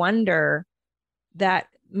personalities? I wonder that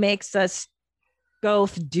makes us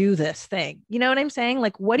both do this thing. You know what I'm saying?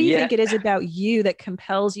 Like, what do you think it is about you that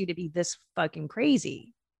compels you to be this fucking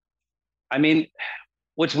crazy? I mean,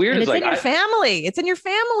 what's weird is it's like in your family. It's in your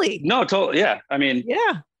family. No, totally. Yeah. I mean,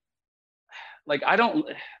 yeah. Like I don't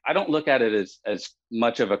look at it as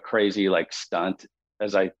much of a crazy like stunt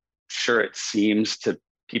as I sure it seems to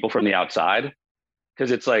people from the outside.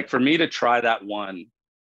 Because it's like for me to try that one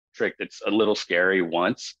trick that's a little scary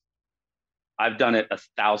once, I've done it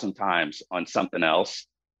 1,000 times on something else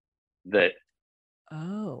that,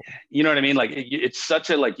 you know what I mean? Like it's such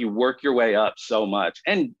a, like you work your way up so much.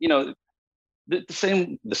 And, you know, the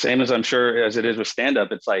same as I'm sure as it is with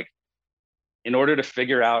stand-up, it's like in order to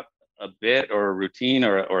figure out a bit or a routine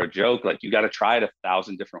or a joke, like you got to try it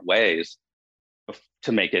 1,000 different ways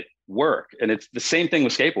to make it work. And it's the same thing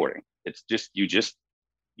with skateboarding. It's just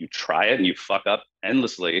you try it and you fuck up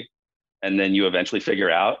endlessly, and then you eventually figure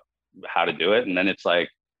out how to do it. And then it's like,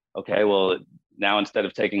 okay, well now instead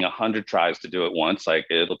of taking 100 tries to do it once, like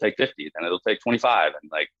it'll take 50, then it'll take 25, and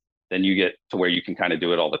like then you get to where you can kind of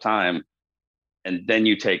do it all the time, and then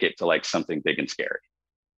you take it to like something big and scary.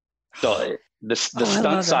 So the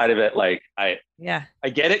stunt side of it, like I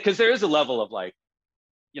get it, because there is a level of like,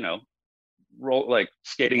 you know, like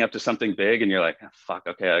skating up to something big and you're like, oh, fuck,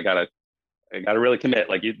 okay, I gotta really commit.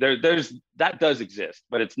 Like there's that does exist,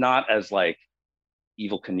 but it's not as like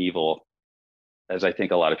Evel Knievel as I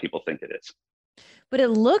think a lot of people think it is. But it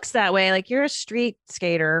looks that way. Like you're a street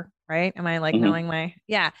skater, right? Am I like knowing my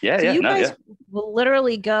so you guys will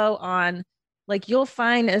literally go on, like you'll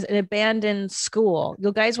find an abandoned school.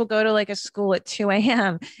 You guys will go to like a school at 2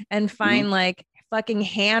 a.m. and find like fucking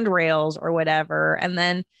handrails or whatever, and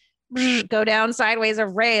then go down sideways a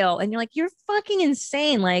rail, and you're like, you're fucking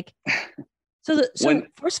insane. Like, so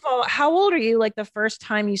first of all, how old are you? Like the first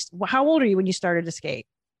time how old are you when you started to skate?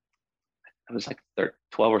 I was like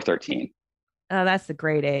 12 or 13. Oh, that's the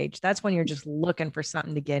great age. That's when you're just looking for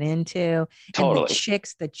something to get into. Totally. And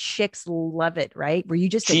the chicks love it, right? Were you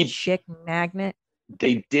just a chick magnet?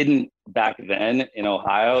 They didn't back then in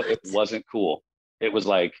Ohio. What? It wasn't cool. It was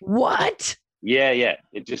like, what? Yeah.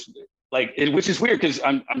 It just like which is weird because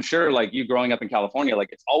I'm sure like you growing up in California, like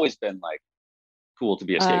it's always been like cool to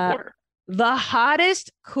be a skateboarder. The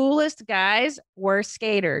hottest, coolest guys were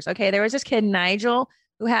skaters. Okay, there was this kid Nigel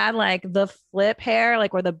who had like the flip hair,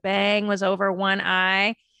 like where the bang was over one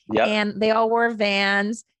eye. Yep. And they all wore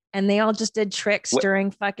Vans, and they all just did tricks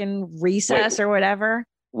during fucking recess or whatever.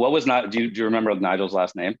 What was do you remember Nigel's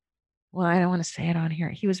last name? Well, I don't want to say it on here.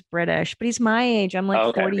 He was British, but he's my age. I'm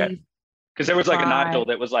like 40. Okay. Because there was like a Nigel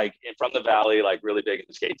that was like from the Valley, like really big in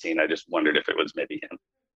the skate scene. I just wondered if it was maybe him.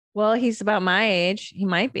 Well, he's about my age. He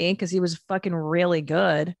might be, because he was fucking really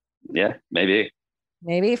good. Yeah, maybe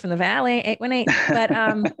from the Valley,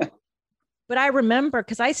 818. But I remember,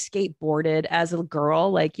 because I skateboarded as a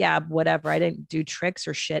girl, like, whatever. I didn't do tricks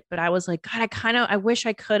or shit, but I was like, God, I wish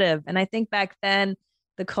I could have. And I think back then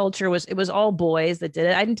the culture it was all boys that did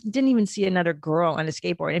it. I didn't even see another girl on a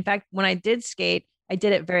skateboard. In fact, when I did skate, I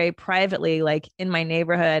did it very privately, like in my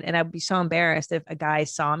neighborhood. And I'd be so embarrassed if a guy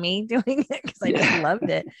saw me doing it, because I just loved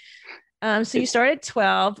it. So you started at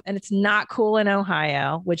 12, and it's not cool in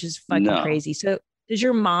Ohio, which is fucking crazy. So did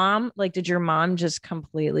your mom just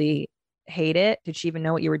completely hate it? Did she even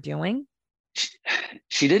know what you were doing?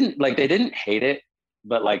 She didn't. Like, they didn't hate it,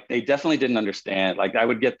 but like they definitely didn't understand. Like I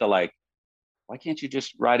would get the like, why can't you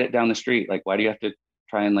just ride it down the street? Like, why do you have to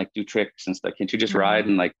try and like do tricks and stuff? Can't you just ride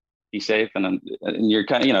and like be safe? And you're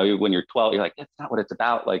kind of, you know, when you're 12, you're like, that's not what it's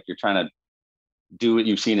about. Like you're trying to do what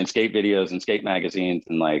you've seen in skate videos and skate magazines,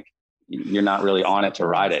 and like you're not really on it to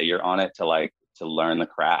ride it. You're on it to learn the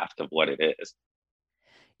craft of what it is.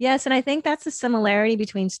 Yes, and I think that's the similarity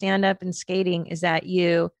between stand-up and skating, is that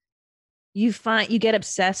you get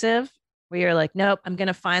obsessive, where you're like, nope, I'm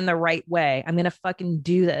gonna find the right way. I'm gonna fucking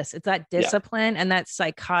do this. It's that discipline and that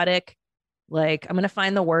psychotic, like, I'm gonna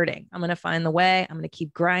find the wording. I'm gonna find the way. I'm gonna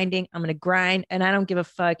keep grinding. I'm gonna grind, and I don't give a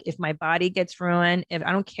fuck if my body gets ruined. If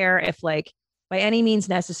I don't care if like by any means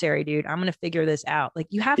necessary, dude, I'm gonna figure this out. Like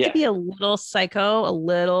you have to be a little psycho, a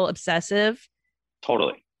little obsessive.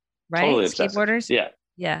 Totally. Right. Totally skateboarders. Yeah.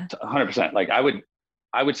 Yeah. 100%. Like I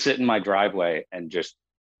would sit in my driveway and just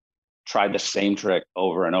try the same trick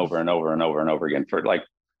over and over and over and over and over again. For like,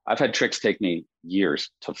 I've had tricks take me years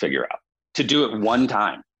to figure out, to do it one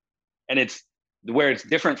time. And it's where it's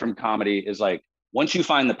different from comedy is like, once you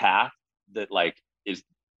find the path that like is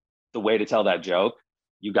the way to tell that joke,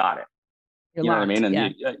 you got it. You're You know what I locked.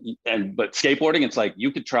 mean? Yeah. But skateboarding, it's like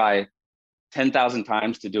you could try 10,000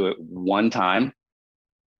 times to do it one time,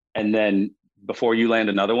 and then before you land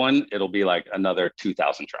another one, it'll be like another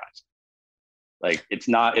 2,000 tries. Like it's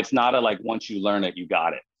not a like once you learn it, you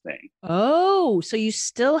got it thing. Oh, so you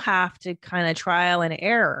still have to kind of trial and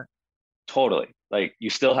error. Totally. Like you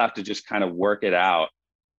still have to just kind of work it out,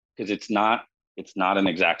 because it's not an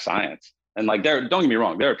exact science. And like don't get me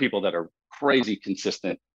wrong, there are people that are crazy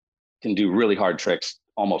consistent, can do really hard tricks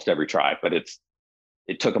almost every try, but it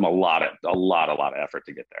took them a lot of effort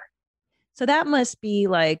to get there. So that must be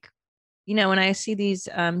like, when I see these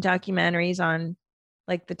documentaries on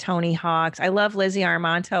like the Tony Hawks, I love Lizzie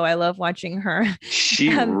Armanto. I love watching her. She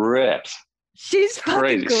rips. She's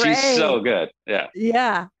crazy. Great. She's so good. Yeah.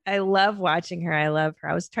 Yeah. I love watching her. I love her.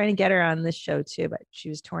 I was trying to get her on this show too, but she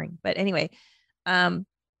was touring. But anyway,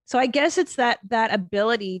 so I guess it's that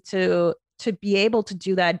ability to be able to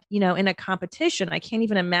do that, in a competition. I can't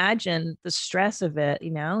even imagine the stress of it.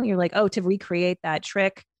 You're like, oh, to recreate that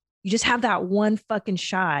trick, you just have that one fucking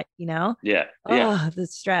shot, Yeah. Oh, the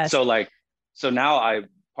stress. So now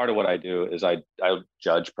part of what I do is I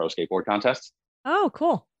judge pro skateboard contests. Oh,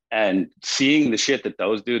 cool. And seeing the shit that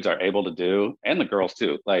those dudes are able to do, and the girls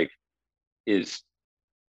too, like, is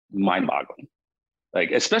mind-boggling.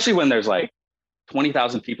 Like, especially when there's like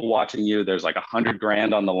 20,000 people watching you, there's like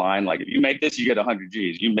 $100,000 on the line. Like, if you make this, you get 100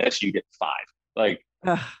 G's. You miss, you get 5. Like,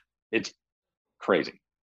 it's crazy.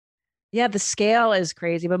 Yeah, the scale is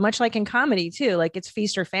crazy, but much like in comedy too, like it's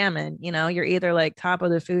feast or famine. You're either like top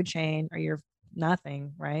of the food chain or you're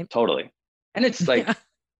nothing, right? Totally. And it's like,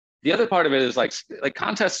 the other part of it is like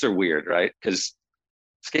contests are weird, right? Because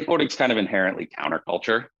skateboarding's kind of inherently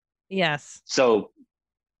counterculture. Yes. So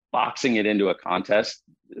boxing it into a contest,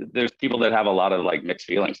 there's people that have a lot of like mixed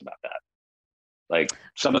feelings about that. Like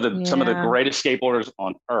some of the greatest skateboarders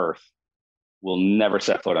on earth will never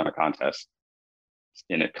set foot on a contest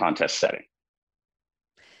in a contest setting.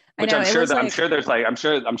 Which I'm sure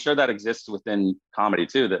that exists within comedy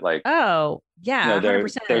too. That like, oh yeah,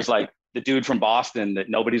 100%. There's like the dude from Boston that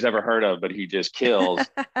nobody's ever heard of, but he just kills,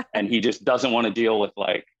 and he just doesn't want to deal with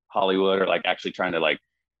like Hollywood or like actually trying to like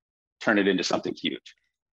turn it into something huge.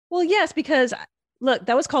 Well, yes, because look,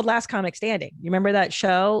 that was called Last Comic Standing. You remember that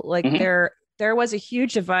show? Like there was a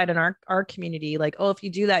huge divide in our community. Like, oh, if you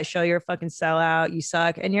do that show, you're a fucking sellout, you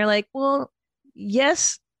suck. And you're like, well,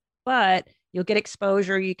 yes, but you'll get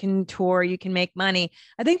exposure, you can tour, you can make money.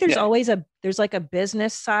 I think there's always there's like a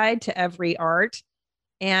business side to every art.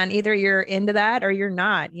 And either you're into that or you're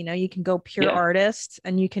not. You can go pure artist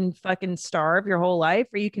and you can fucking starve your whole life,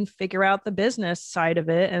 or you can figure out the business side of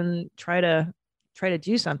it and try to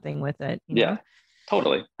do something with it. You know?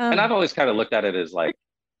 Totally. And I've always kind of looked at it as like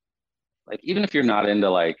even if you're not into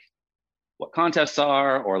like what contests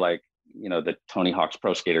are, or like, the Tony Hawk's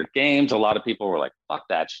Pro Skater Games, a lot of people were like, fuck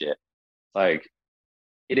that shit. Like,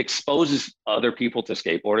 it exposes other people to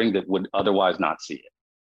skateboarding that would otherwise not see it.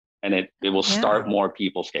 And it will start more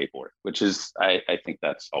people skateboard, which is, I think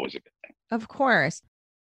that's always a good thing. Of course.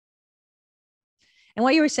 And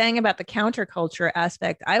what you were saying about the counterculture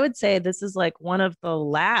aspect, I would say this is like one of the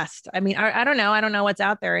last. I mean, I don't know. I don't know what's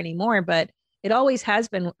out there anymore, but it always has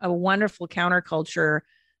been a wonderful counterculture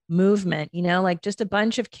movement, like just a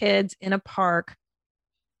bunch of kids in a park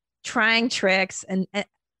trying tricks.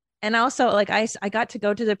 And also, like, I got to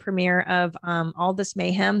go to the premiere of All This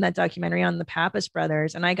Mayhem, that documentary on the Pappas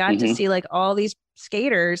brothers. And I got to see like all these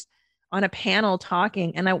skaters on a panel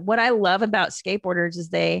talking. And what I love about skateboarders is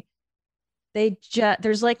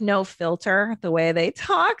there's like no filter the way they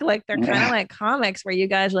talk. Like they're kind of like comics where you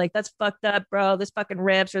guys are like, that's fucked up, bro. This fucking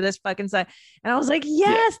rips, or this fucking side. And I was like,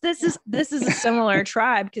 yes, this is a similar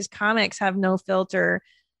tribe, because comics have no filter.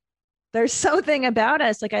 There's something about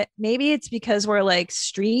us. Like maybe it's because we're like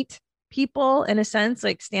street people in a sense.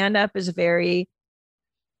 Like stand up is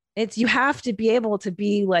you have to be able to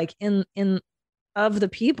be like in of the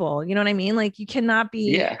people. You know what I mean? Like you cannot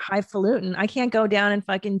be highfalutin. I can't go down and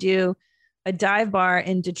fucking do a dive bar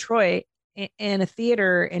in Detroit and a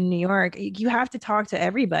theater in New York. You have to talk to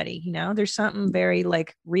everybody, there's something very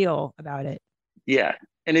like real about it. Yeah.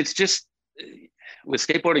 And it's just, with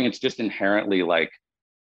skateboarding, it's just inherently like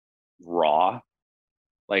raw.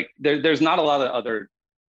 Like there's not a lot of other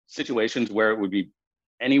situations where it would be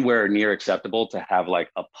anywhere near acceptable to have like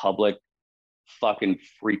a public fucking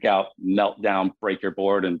freak out, meltdown, break your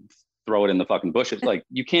board and throw it in the fucking bushes. Like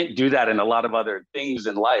you can't do that in a lot of other things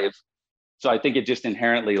in life. So I think it just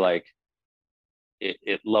inherently like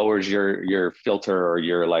it lowers your filter or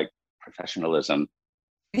your like professionalism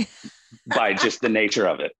by just the nature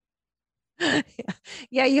of it.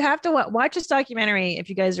 Yeah, you have to watch this documentary if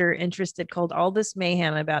you guys are interested, called All This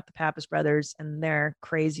Mayhem, about the Pappas brothers and their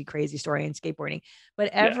crazy, crazy story in skateboarding. But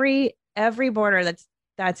every boarder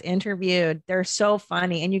that's interviewed, they're so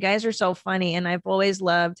funny, and you guys are so funny. And I've always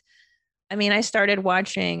loved. I mean, I started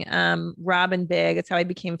watching Rob and Big. That's how I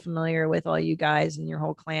became familiar with all you guys and your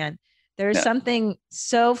whole clan. There's something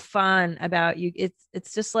so fun about you.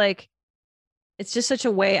 It's just like, it's just such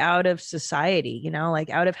a way out of society, you know, like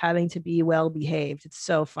out of having to be well behaved. It's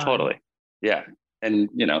so fun. Totally. Yeah. And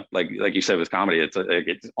you know, like you said with comedy,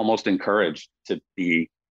 it's almost encouraged to be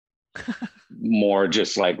more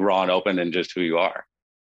just like raw and open and just who you are.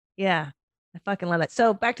 Yeah. I fucking love that.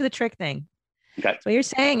 So back to the trick thing. Okay. So what you're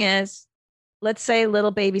saying is, let's say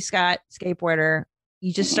little baby Scott, skateboarder,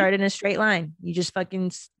 you just started in a straight line. You just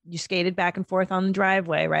you skated back and forth on the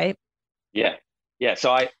driveway, right? Yeah. Yeah.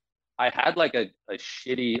 So I had like a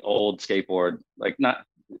shitty old skateboard, like not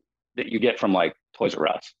that you get from like Toys R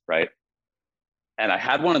Us, right? And I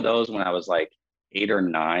had one of those when I was like 8 or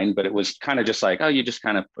 9, but it was kind of just like, oh, you just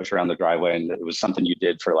kind of push around the driveway, and it was something you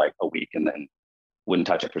did for like a week and then wouldn't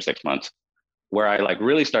touch it for 6 months. Where I like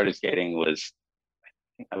really started skating was,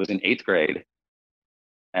 I was in 8th grade,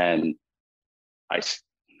 and I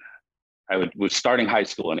was starting high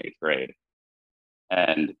school in 8th grade,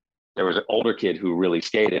 and there was an older kid who really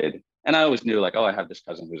skated, and I always knew like, oh, I have this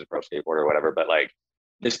cousin who's a pro skateboarder or whatever, but like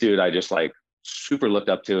this dude I just like super looked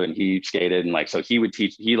up to, and he skated, and like so he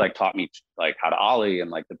like taught me like how to ollie and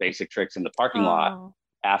like the basic tricks in the parking lot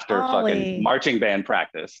after fucking marching band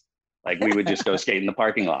practice. Like we would just go skate in the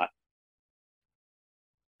parking lot.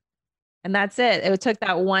 And that's it. It took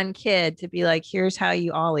that one kid to be like, here's how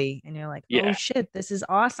you ollie. And you're like, oh shit, this is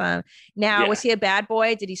awesome. Now, was he a bad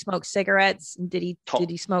boy? Did he smoke cigarettes? Did he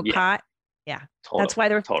smoke pot? Yeah. That's why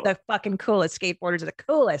they're the fucking coolest. Skateboarders are the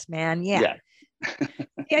coolest, man. Yeah.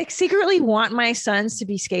 I secretly want my sons to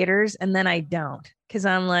be skaters, and then I don't. Because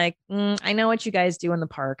I'm like, I know what you guys do in the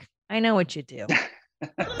park. I know what you do. The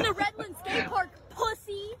Redland skate park,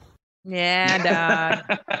 pussy. Yeah,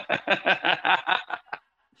 dog.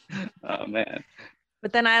 Oh man.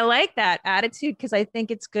 But then I like that attitude, because I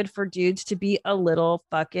think it's good for dudes to be a little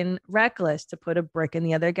fucking reckless, to put a brick in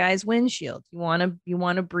the other guy's windshield. You want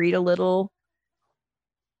to breed a little.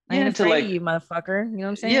 I'm afraid of you, motherfucker. You know what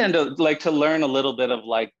I'm saying? Yeah, and to learn a little bit of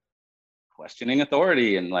like questioning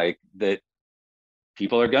authority, and like that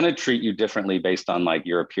people are going to treat you differently based on like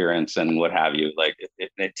your appearance and what have you. Like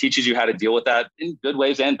it teaches you how to deal with that in good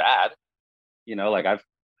ways and bad. You know, like I've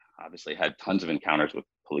obviously had tons of encounters with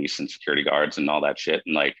police and security guards and all that shit,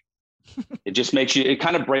 and like it just makes you, it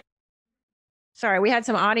kind of breaks. Sorry, we had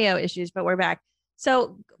some audio issues, but we're back.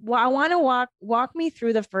 So I want to walk me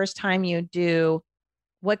through the first time you do.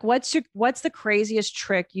 Like, what's the craziest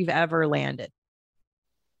trick you've ever landed?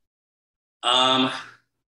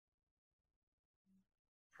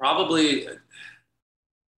 Probably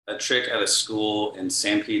a trick at a school in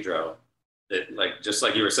San Pedro that, like, just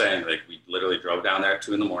like you were saying, like we literally drove down there at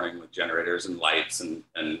 2 a.m. with generators and lights and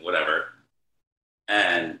whatever.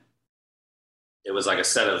 And it was like a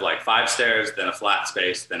set of like 5 stairs, then a flat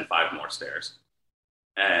space, then 5 more stairs.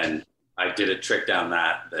 And I did a trick down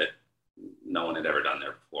that no one had ever done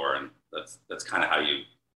there before. And that's kind of how you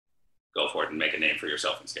go for it and make a name for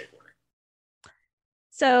yourself in skateboarding.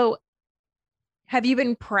 So have you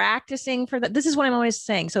been practicing for that? This is what I'm always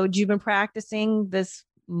saying. So you've been practicing this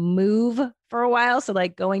move for a while? So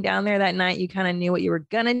like going down there that night, you kind of knew what you were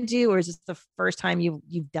going to do, or is this the first time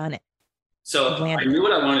you've done it? So I knew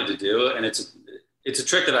what I wanted to do. And it's a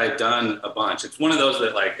trick that I've done a bunch. It's one of those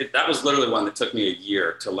that like, that was literally one that took me a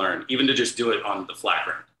year to learn, even to just do it on the flat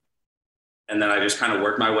ground. And then I just kind of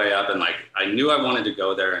worked my way up, and like, I knew I wanted to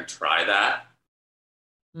go there and try that,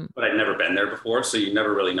 but I'd never been there before. So you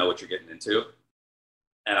never really know what you're getting into.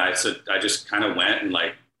 And I just kind of went and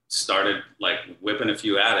like started like whipping a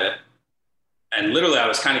few at it. And literally I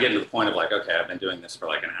was kind of getting to the point of like, okay, I've been doing this for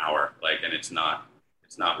like an hour, like, and it's not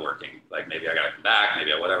working. Like maybe I got to come back,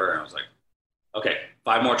 maybe whatever. And I was like, okay,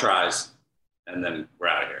 5 more tries and then we're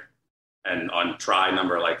out of here. And on try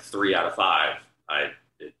number like 3 out of 5,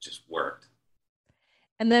 it just worked.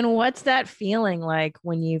 And then what's that feeling like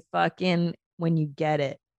when you get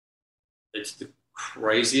it? It's the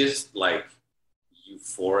craziest, like,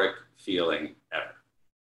 euphoric feeling ever.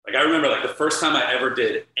 Like I remember like the first time I ever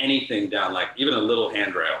did anything down, like even a little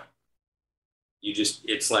handrail,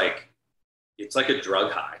 it's like a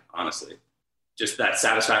drug high, honestly. Just that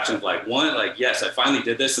satisfaction of like, one, like, yes, I finally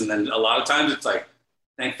did this. And then a lot of times it's like,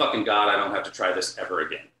 thank fucking God I don't have to try this ever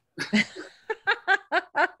again.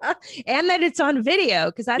 And that it's on video,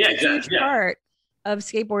 because that's a huge part of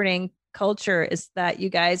skateboarding. culture is that you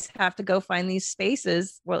guys have to go find these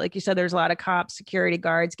spaces where, like you said, there's a lot of cops, security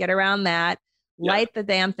guards, get around that, light the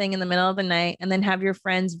damn thing in the middle of the night, and then have your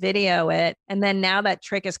friends video it. And then now that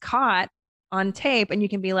trick is caught on tape, and you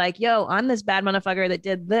can be like, yo, I'm this bad motherfucker that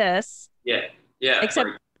did this. Yeah. Yeah. Except,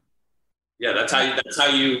 yeah, that's how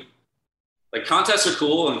you like, contests are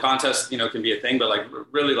cool, and contests, can be a thing, but like,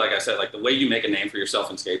 really, like I said, like the way you make a name for yourself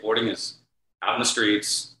in skateboarding is out in the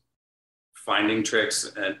streets, finding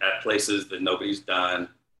tricks at places that nobody's done.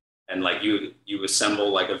 And like you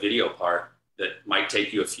assemble like a video part that might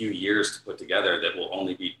take you a few years to put together that will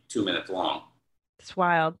only be 2 minutes long. It's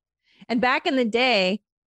wild. And back in the day,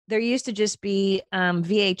 there used to just be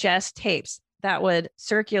VHS tapes that would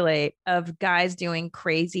circulate of guys doing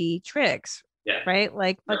crazy tricks. Yeah. Right.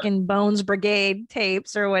 Like fucking Bones Brigade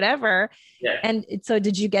tapes or whatever. Yeah. And so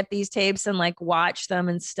did you get these tapes and like watch them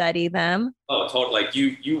and study them? Oh, totally. Like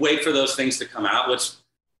you wait for those things to come out, which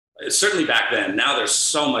certainly back then. Now there's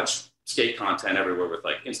so much skate content everywhere with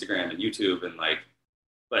like Instagram and YouTube and like,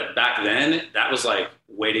 but back then that was like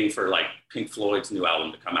waiting for like Pink Floyd's new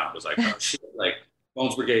album to come out. It was like, oh shit, like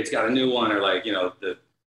Bones Brigade's got a new one, or like,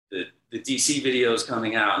 the DC video is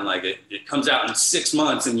coming out, and like it comes out in 6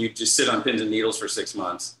 months, and you just sit on pins and needles for 6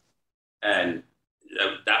 months. And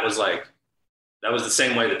that was the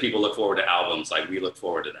same way that people look forward to albums. Like we look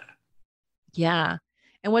forward to that. Yeah.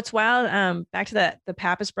 And what's wild, back to the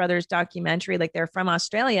Pappas brothers documentary, like they're from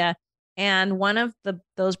Australia, and one of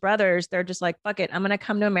those brothers, they're just like, fuck it, I'm going to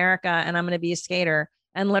come to America and I'm going to be a skater,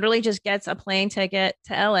 and literally just gets a plane ticket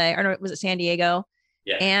to LA, or no, was it San Diego?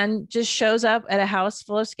 Yeah. And just shows up at a house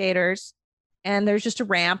full of skaters, and there's just a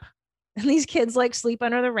ramp, and these kids like sleep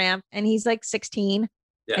under the ramp, and he's like 16.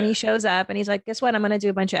 Yeah. And he shows up and he's like, guess what? I'm going to do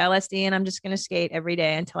a bunch of LSD, and I'm just going to skate every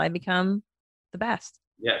day until I become the best.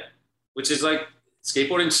 Yeah. Which is like,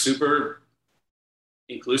 skateboarding super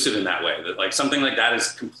inclusive in that way, that like something like that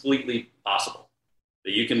is completely possible,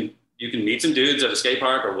 that you can meet some dudes at a skate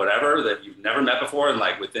park or whatever that you've never met before. And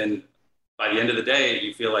like by the end of the day,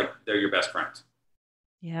 you feel like they're your best friends.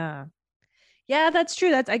 Yeah. Yeah, that's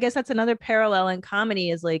true. I guess that's another parallel in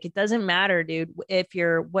comedy, is like, it doesn't matter, dude, if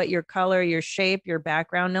what your color, your shape, your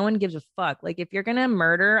background, no one gives a fuck. Like if you're going to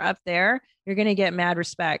murder up there, you're going to get mad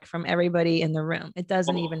respect from everybody in the room. It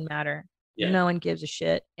doesn't even matter. Yeah. No one gives a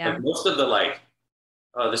shit. Yeah. Like most of the like,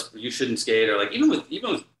 oh, this, you shouldn't skate, or like even with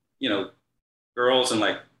girls, and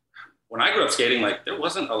like when I grew up skating, like there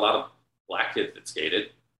wasn't a lot of black kids that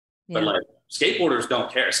skated, but like skateboarders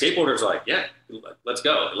don't care. Skateboarders are like, yeah, let's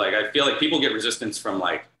go. Like I feel like people get resistance from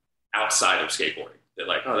like outside of skateboarding. They're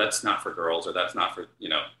like, oh, that's not for girls, or that's not for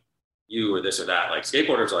you, or this or that. Like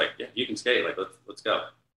skateboarders are like, yeah, you can skate. Like let's go.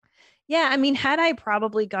 Yeah, I mean, had I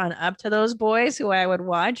probably gone up to those boys who I would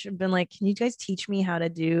watch and been like, can you guys teach me how to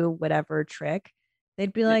do whatever trick?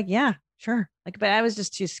 They'd be like, yeah, sure. Like, but I was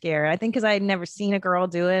just too scared. I think because I had never seen a girl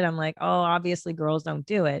do it. I'm like, oh, obviously girls don't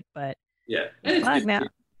do it. But yeah, and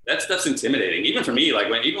that's intimidating. Even for me, like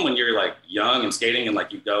when you're like young and skating, and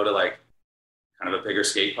like you go to like kind of a bigger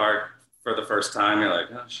skate park for the first time, you're like,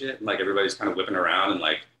 oh shit. And like everybody's kind of whipping around, and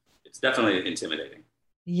like, it's definitely intimidating.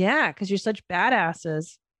 Yeah, because you're such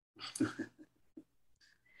badasses.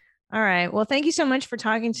 All right. Well, thank you so much for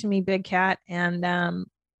talking to me, Big Cat. And I'm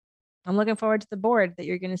looking forward to the board that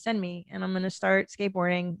you're going to send me. And I'm going to start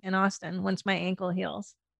skateboarding in Austin once my ankle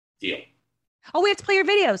heals. Deal. Oh, we have to play your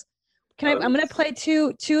videos. I'm going to play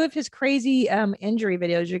two of his crazy injury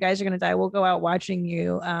videos. You guys are going to die. We'll go out watching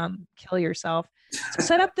you kill yourself. So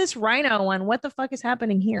set up this rhino one. What the fuck is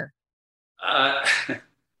happening here?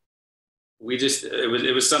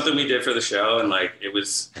 It was something we did for the show, and like it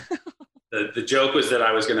was the joke was that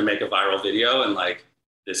I was going to make a viral video, and like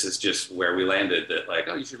this is just where we landed, that like,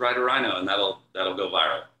 oh, you should ride a rhino and that'll go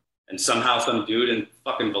viral. And somehow some dude in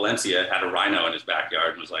fucking Valencia had a rhino in his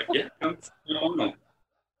backyard and was like, yeah, come on.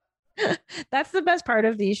 That's the best part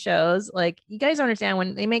of these shows. Like, you guys understand,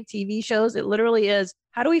 when they make TV shows, it literally is,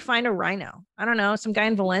 how do we find a rhino? I don't know. Some guy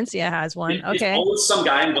in Valencia has one. Okay. It's always some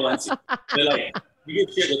guy in Valencia. They're like, you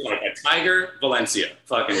get shit with like a tiger, Valencia,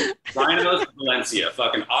 fucking rhinos, Valencia,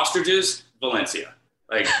 fucking ostriches, Valencia.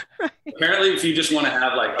 Like, apparently if you just want to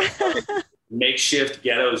have like a fucking makeshift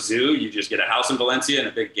ghetto zoo, you just get a house in Valencia and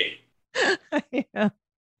a big gate. Yeah.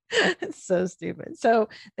 It's so stupid. So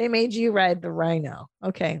they made you ride the rhino.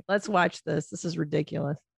 Okay, let's watch this. This is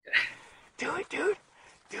ridiculous. Do it, dude.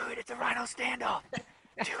 Do it. It's a rhino standoff.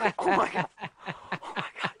 Do it. Oh my God. Oh my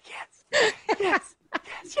God. Yes. Yes.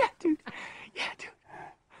 Yes. Yeah, dude. Yeah, dude.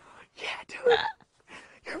 Yeah, dude.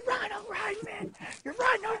 You're rhino riding, man. You're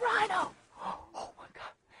riding a rhino. Oh my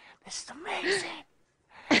God. This is amazing.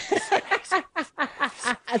 This is amazing.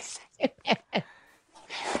 This is amazing.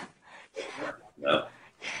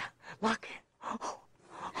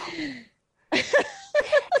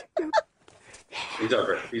 He's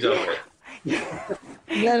over it. He's over it.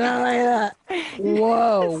 Not like that.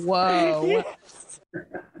 Whoa.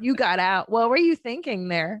 You got out. What were you thinking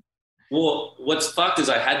there? Well, what's fucked is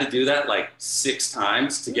I had to do that like 6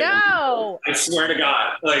 times to get No. I swear to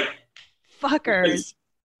God. Like, fuckers.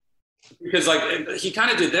 Because like he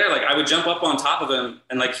kind of did there. Like I would jump up on top of him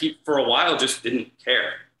and like he for a while just didn't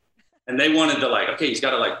care. And they wanted to like, okay, he's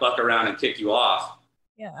got to like buck around and kick you off.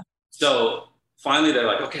 Yeah. So finally they're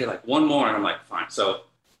like, okay, like one more. And I'm like, fine. So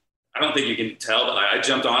I don't think you can tell, but like I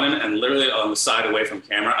jumped on him and literally on the side away from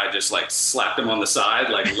camera, I just like slapped him on the side,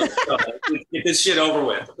 like, let's go, get this shit over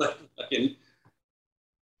with. Like, fucking,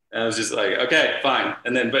 and I was just like, okay, fine.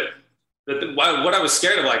 And then, but what I was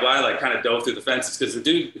scared of, like why I like kind of dove through the fence is because the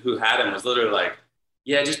dude who had him was literally like,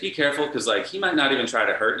 yeah, just be careful because like he might not even try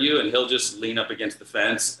to hurt you and he'll just lean up against the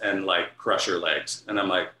fence and like crush your legs. And I'm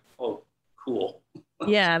like, oh, cool.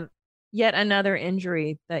 Yeah. Yet another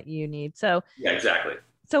injury that you need. So yeah, exactly.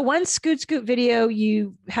 So one scoot video,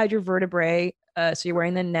 you had your vertebrae. So you're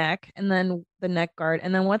wearing the neck and then the neck guard.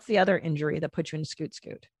 And then what's the other injury that put you in scoot?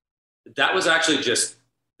 That was actually just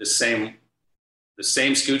the same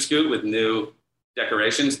scoot with new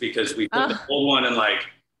decorations because we put the old one and like,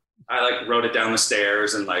 I like wrote it down the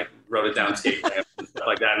stairs and like wrote it down tape and stuff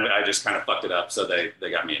like that. And I just kind of fucked it up. So they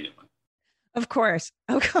got me a new one. Of course.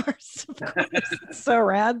 So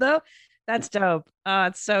rad though. That's dope. Oh,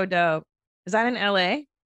 it's so dope. Is that in LA?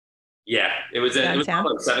 Yeah, it was on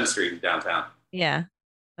 7th Street in downtown. Yeah,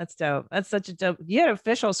 that's dope. That's such a dope. You had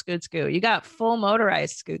official scoot. You got full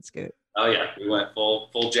motorized scoot. Oh yeah, we went full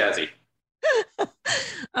jazzy.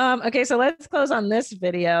 Okay, so let's close on this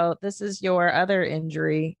video. This is your other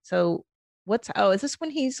injury. So is this when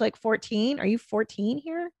he's like 14? Are you 14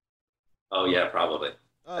 here? Oh yeah, probably.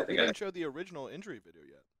 We didn't show the original injury video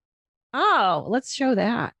yet. Oh, let's show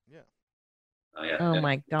that. Yeah. Oh yeah. Oh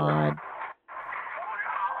my God.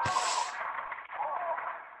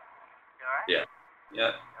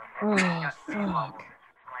 Yeah. Oh, fuck.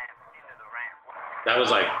 That was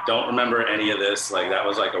like, don't remember any of this. Like, that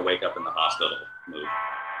was like a wake up in the hospital move.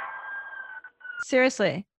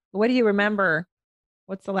 Seriously, what do you remember?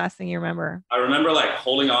 What's the last thing you remember? I remember like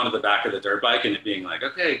holding on to the back of the dirt bike and it being like,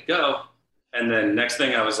 okay, go. And then next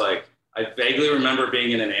thing I was like, I vaguely remember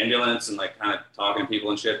being in an ambulance and like kind of talking to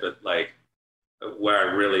people and shit, but like where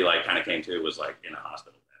I really like kind of came to was like in a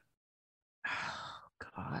hospital bed. Oh,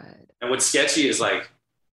 God. And what's sketchy is like,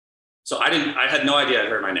 so I had no idea I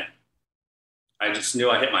hurt my neck. I just knew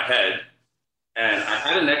I hit my head and I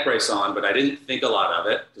had a neck brace on, but I didn't think a lot of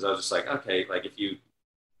it because I was just like, okay, like if you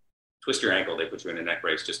twist your ankle, they put you in a neck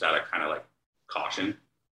brace just out of kind of like caution.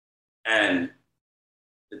 And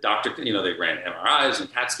the doctor, they ran MRIs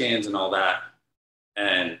and CAT scans and all that.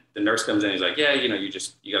 And the nurse comes in, he's like, yeah, you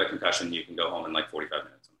got a concussion. You can go home in like 45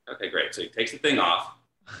 minutes. Okay, great. So he takes the thing off,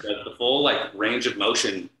 does the full like range of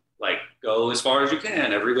motion, like go as far as you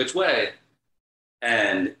can every which way.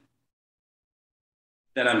 And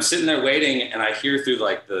then I'm sitting there waiting and I hear through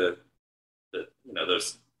like the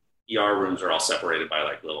those ER rooms are all separated by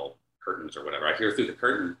like little curtains or whatever. I hear through the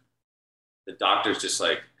curtain, the doctor's just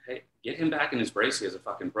like, hey, get him back in his brace. He has a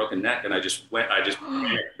fucking broken neck. And I just went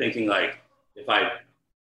thinking like, if I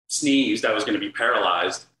sneezed, I was going to be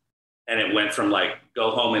paralyzed. And it went from like,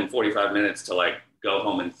 go home in 45 minutes to like, go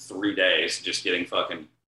home in 3 days, just getting fucking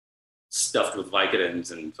stuffed with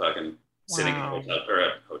Vicodins and fucking sitting in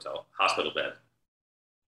a hospital bed.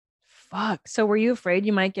 Fuck. So were you afraid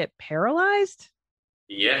you might get paralyzed?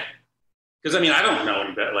 Yeah. Because I mean, I don't know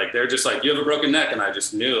any better. Like they're just like, you have a broken neck. And I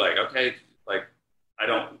just knew like, okay, like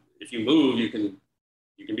if you move, you can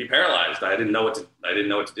be paralyzed. I didn't know what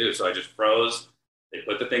to do. So I just froze. They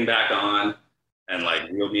put the thing back on and like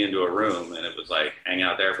wheeled me into a room and it was like hang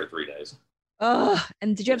out there for 3 days. Oh,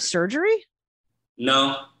 and did you have surgery?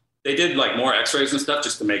 No, they did like more x-rays and stuff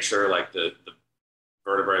just to make sure like the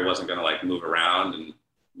vertebrae wasn't going to like move around and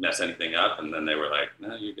mess anything up. And then they were like,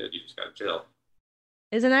 no, you're good. You just got to chill.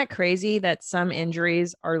 Isn't that crazy that some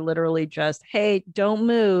injuries are literally just, hey, don't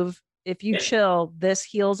move. If you chill, this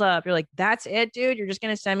heals up. You're like, that's it, dude. You're just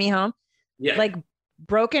going to send me home. Yeah. Like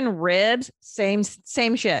broken ribs, same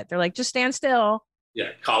shit. They're like, just stand still. Yeah.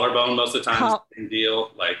 Collarbone most of the time, same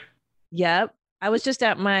deal. Like, yep. I was just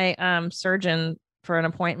at my surgeon for an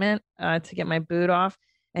appointment to get my boot off.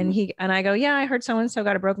 And I go, yeah, I heard so-and-so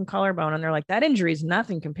got a broken collarbone. And they're like, that injury is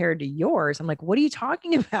nothing compared to yours. I'm like, what are you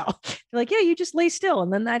talking about? They're like, yeah, you just lay still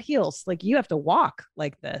and then that heals. Like you have to walk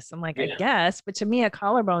like this. I'm like, I guess. But to me, a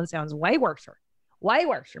collarbone sounds way worse,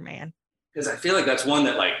 man. Because I feel like that's one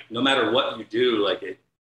that like, no matter what you do, like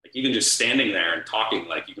even just standing there and talking,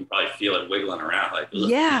 like you can probably feel it wiggling around. Like, ugh.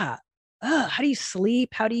 Yeah. How do you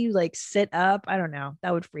sleep? How do you like sit up? I don't know.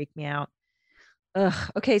 That would freak me out.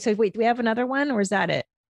 Ugh. Okay. So wait, do we have another one or is that it?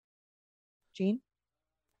 Gene?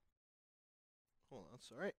 Hold on,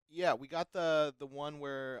 that's all right. Yeah, we got the one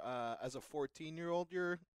where as a 14-year-old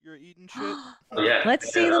you're eating shit. Oh yeah.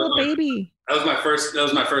 Let's see, little baby. That was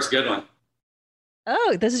my first good one.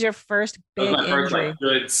 Oh, this is your first That big was my first injury. like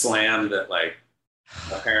good slam that like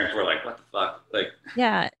my parents were like, "What the fuck?" Like,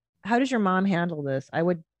 Yeah. How does your mom handle this? I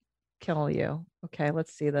would kill you. Okay,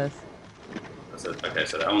 let's see this. okay,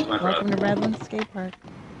 so that one's my brother. Welcome to Redlands Skate Park.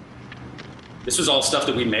 This was all stuff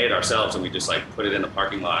that we made ourselves, and we just like put it in the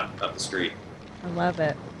parking lot up the street. I love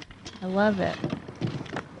it. I love it.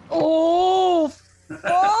 Oh,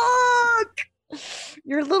 fuck!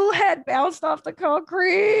 Your little head bounced off the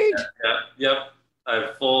concrete. Yep. I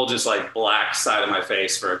have full just like black side of my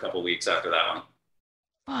face for a couple weeks after that one.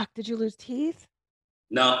 Fuck, did you lose teeth?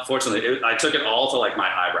 No, fortunately, I took it all to like my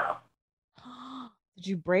eyebrow. Did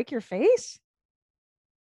you break your face?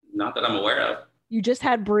 Not that I'm aware of. You just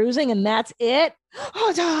had bruising and that's it?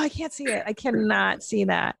 Oh, no, I can't see it. I cannot see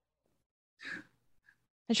that.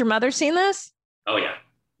 Has your mother seen this? Oh yeah.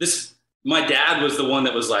 My dad was the one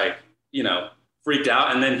that was like, freaked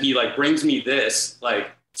out. And then he like brings me this,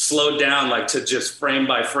 like slowed down, like to just frame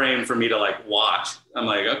by frame for me to like watch. I'm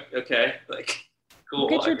like, okay, like cool.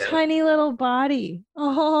 Look at your tiny little body.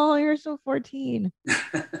 Oh, you're so 14.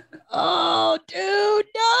 Oh, dude,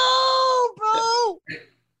 no, bro.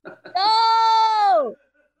 No.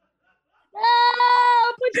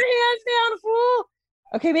 No, put your hands down, fool.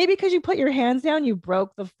 Okay, maybe because you put your hands down, you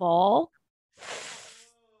broke the fall.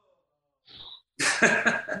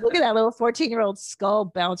 Look at that little 14-year-old skull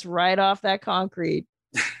bounce right off that concrete.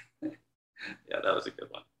 Yeah, that was a good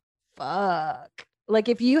one. Fuck. Like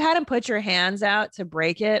if you hadn't put your hands out to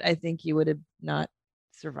break it, I think you would have not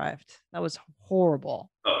survived. That was horrible.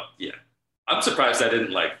 Oh, yeah. I'm surprised I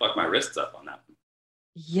didn't like fuck my wrists up on that one.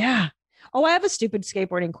 Yeah. Oh, I have a stupid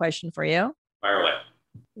skateboarding question for you. Fire away.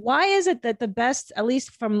 Why is it that the best, at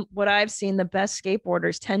least from what I've seen, the best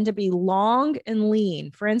skateboarders tend to be long and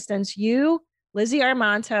lean? For instance, you, Lizzie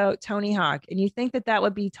Armanto, Tony Hawk, and you think that that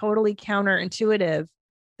would be totally counterintuitive,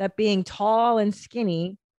 that being tall and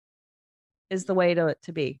skinny is the way to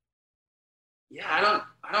be. Yeah, I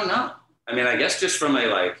don't know. I mean, I guess just from a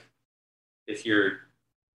like, if you're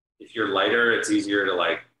lighter, it's easier to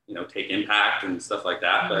like, take impact and stuff like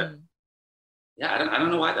that. But yeah, I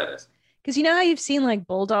don't know why that is. Because you know how you've seen like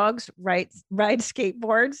bulldogs ride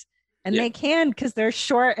skateboards, and they can because they're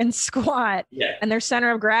short and squat, and their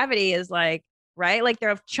center of gravity is like like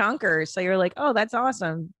they're chunkers. So you're like, oh, that's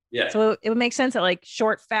awesome. Yeah. So it would make sense that like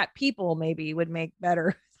short, fat people maybe would make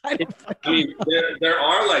better. I mean, there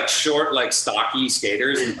are like short, like stocky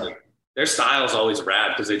skaters, and like their style's always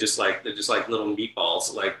rad because they're just like little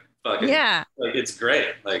meatballs, like fucking like it's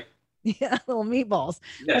great, like little meatballs.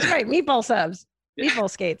 That's right, meatball subs, meatball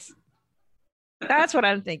skates. That's what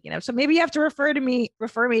I'm thinking of. So maybe you have to refer me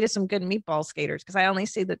to some good meatball skaters because I only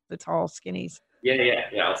see the tall skinnies. Yeah.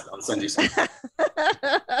 I'll send you some.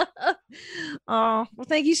 Oh, well,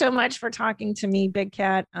 thank you so much for talking to me, Big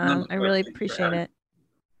Cat. I really appreciate it.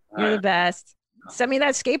 You're the best. Send me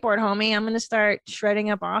that skateboard, homie. I'm going to start shredding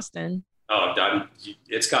up Austin. Oh, done.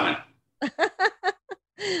 It's coming.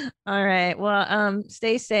 All right. Well,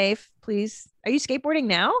 stay safe, please. Are you skateboarding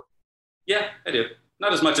now? Yeah, I do.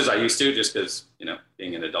 Not as much as I used to, just because,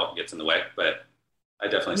 being an adult gets in the way, but I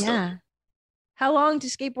definitely still do. How long do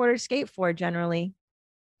skateboarders skate for generally?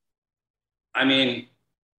 I mean,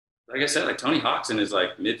 like I said, like Tony Hawk's in his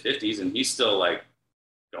like mid 50s and he's still like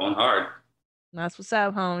going hard. That's what's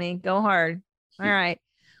up, homie. Go hard. All right.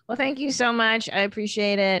 Well, thank you so much. I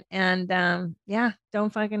appreciate it. And don't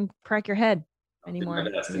fucking crack your head anymore.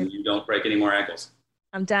 And you don't break any more ankles.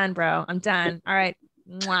 I'm done, bro. I'm done. All right.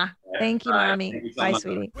 Mwah. Thank you, mommy. Thank you so Bye, much.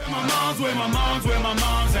 sweetie. Where my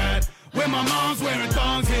mom's at. Where my mom's wearing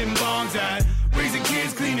thongs, hitting bongs at. Raising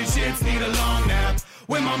kids, cleaning shits, need a long nap.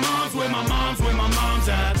 Where my mom's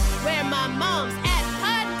at. Where my mom's at.